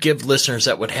advice you could give listeners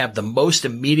that would have the most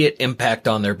immediate impact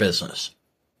on their business?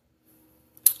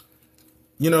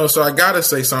 You know, so I got to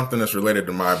say something that's related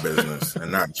to my business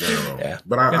and not general.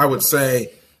 But I would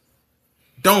say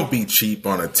don't be cheap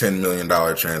on a $10 million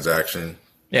transaction.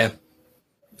 Yeah.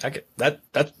 I get that.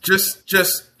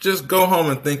 Just go home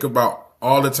and think about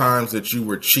all the times that you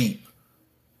were cheap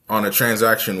on a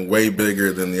transaction way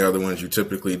bigger than the other ones you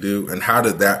typically do. And how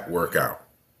did that work out?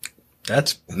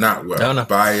 That's not well. No.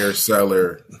 Buyer,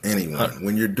 seller, anyone.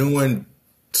 When you're doing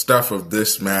stuff of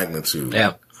this magnitude.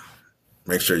 Yeah.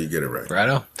 Make sure you get it right. Right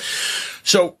on.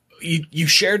 So you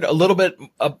shared a little bit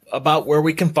about where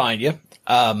we can find you.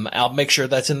 I'll make sure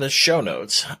that's in the show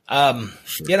notes. Sure.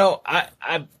 You know,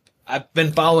 I've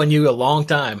been following you a long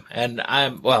time, and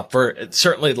for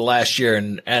certainly the last year,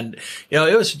 and you know,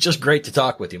 it was just great to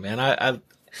talk with you, man. I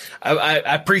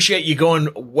appreciate you going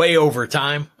way over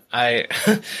time.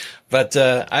 But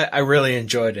I really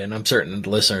enjoyed it, and I'm certain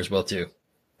the listeners will too.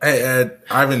 Hey, Ed,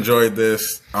 I've enjoyed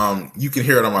this. You can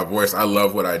hear it on my voice. I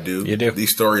love what I do. You do.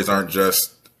 These stories aren't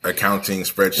just accounting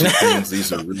spreadsheet things.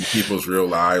 These are people's real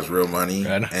lives, real money.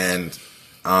 Right. And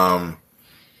I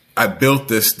built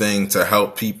this thing to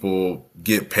help people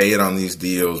get paid on these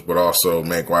deals, but also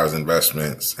make wise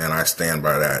investments. And I stand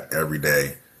by that every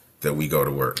day that we go to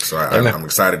work. So I'm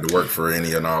excited to work for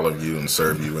any and all of you and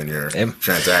serve you in your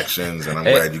transactions. And I'm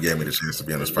glad you gave me the chance to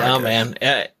be on this podcast. No, man,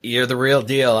 you're the real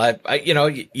deal. You know,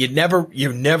 you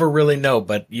never really know,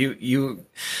 but you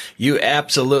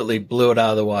absolutely blew it out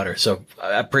of the water. So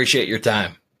I appreciate your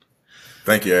time.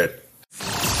 Thank you, Ed.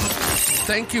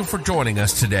 Thank you for joining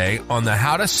us today on the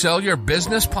How to Sell Your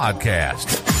Business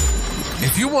podcast.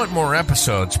 If you want more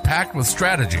episodes packed with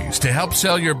strategies to help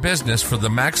sell your business for the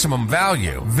maximum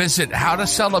value, visit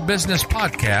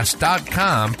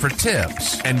howtosellabusinesspodcast.com for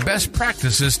tips and best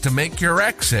practices to make your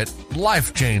exit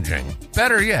life-changing.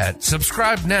 Better yet,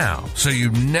 subscribe now so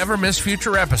you never miss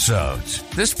future episodes.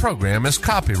 This program is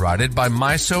copyrighted by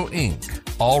MISO Inc.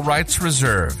 All rights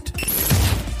reserved.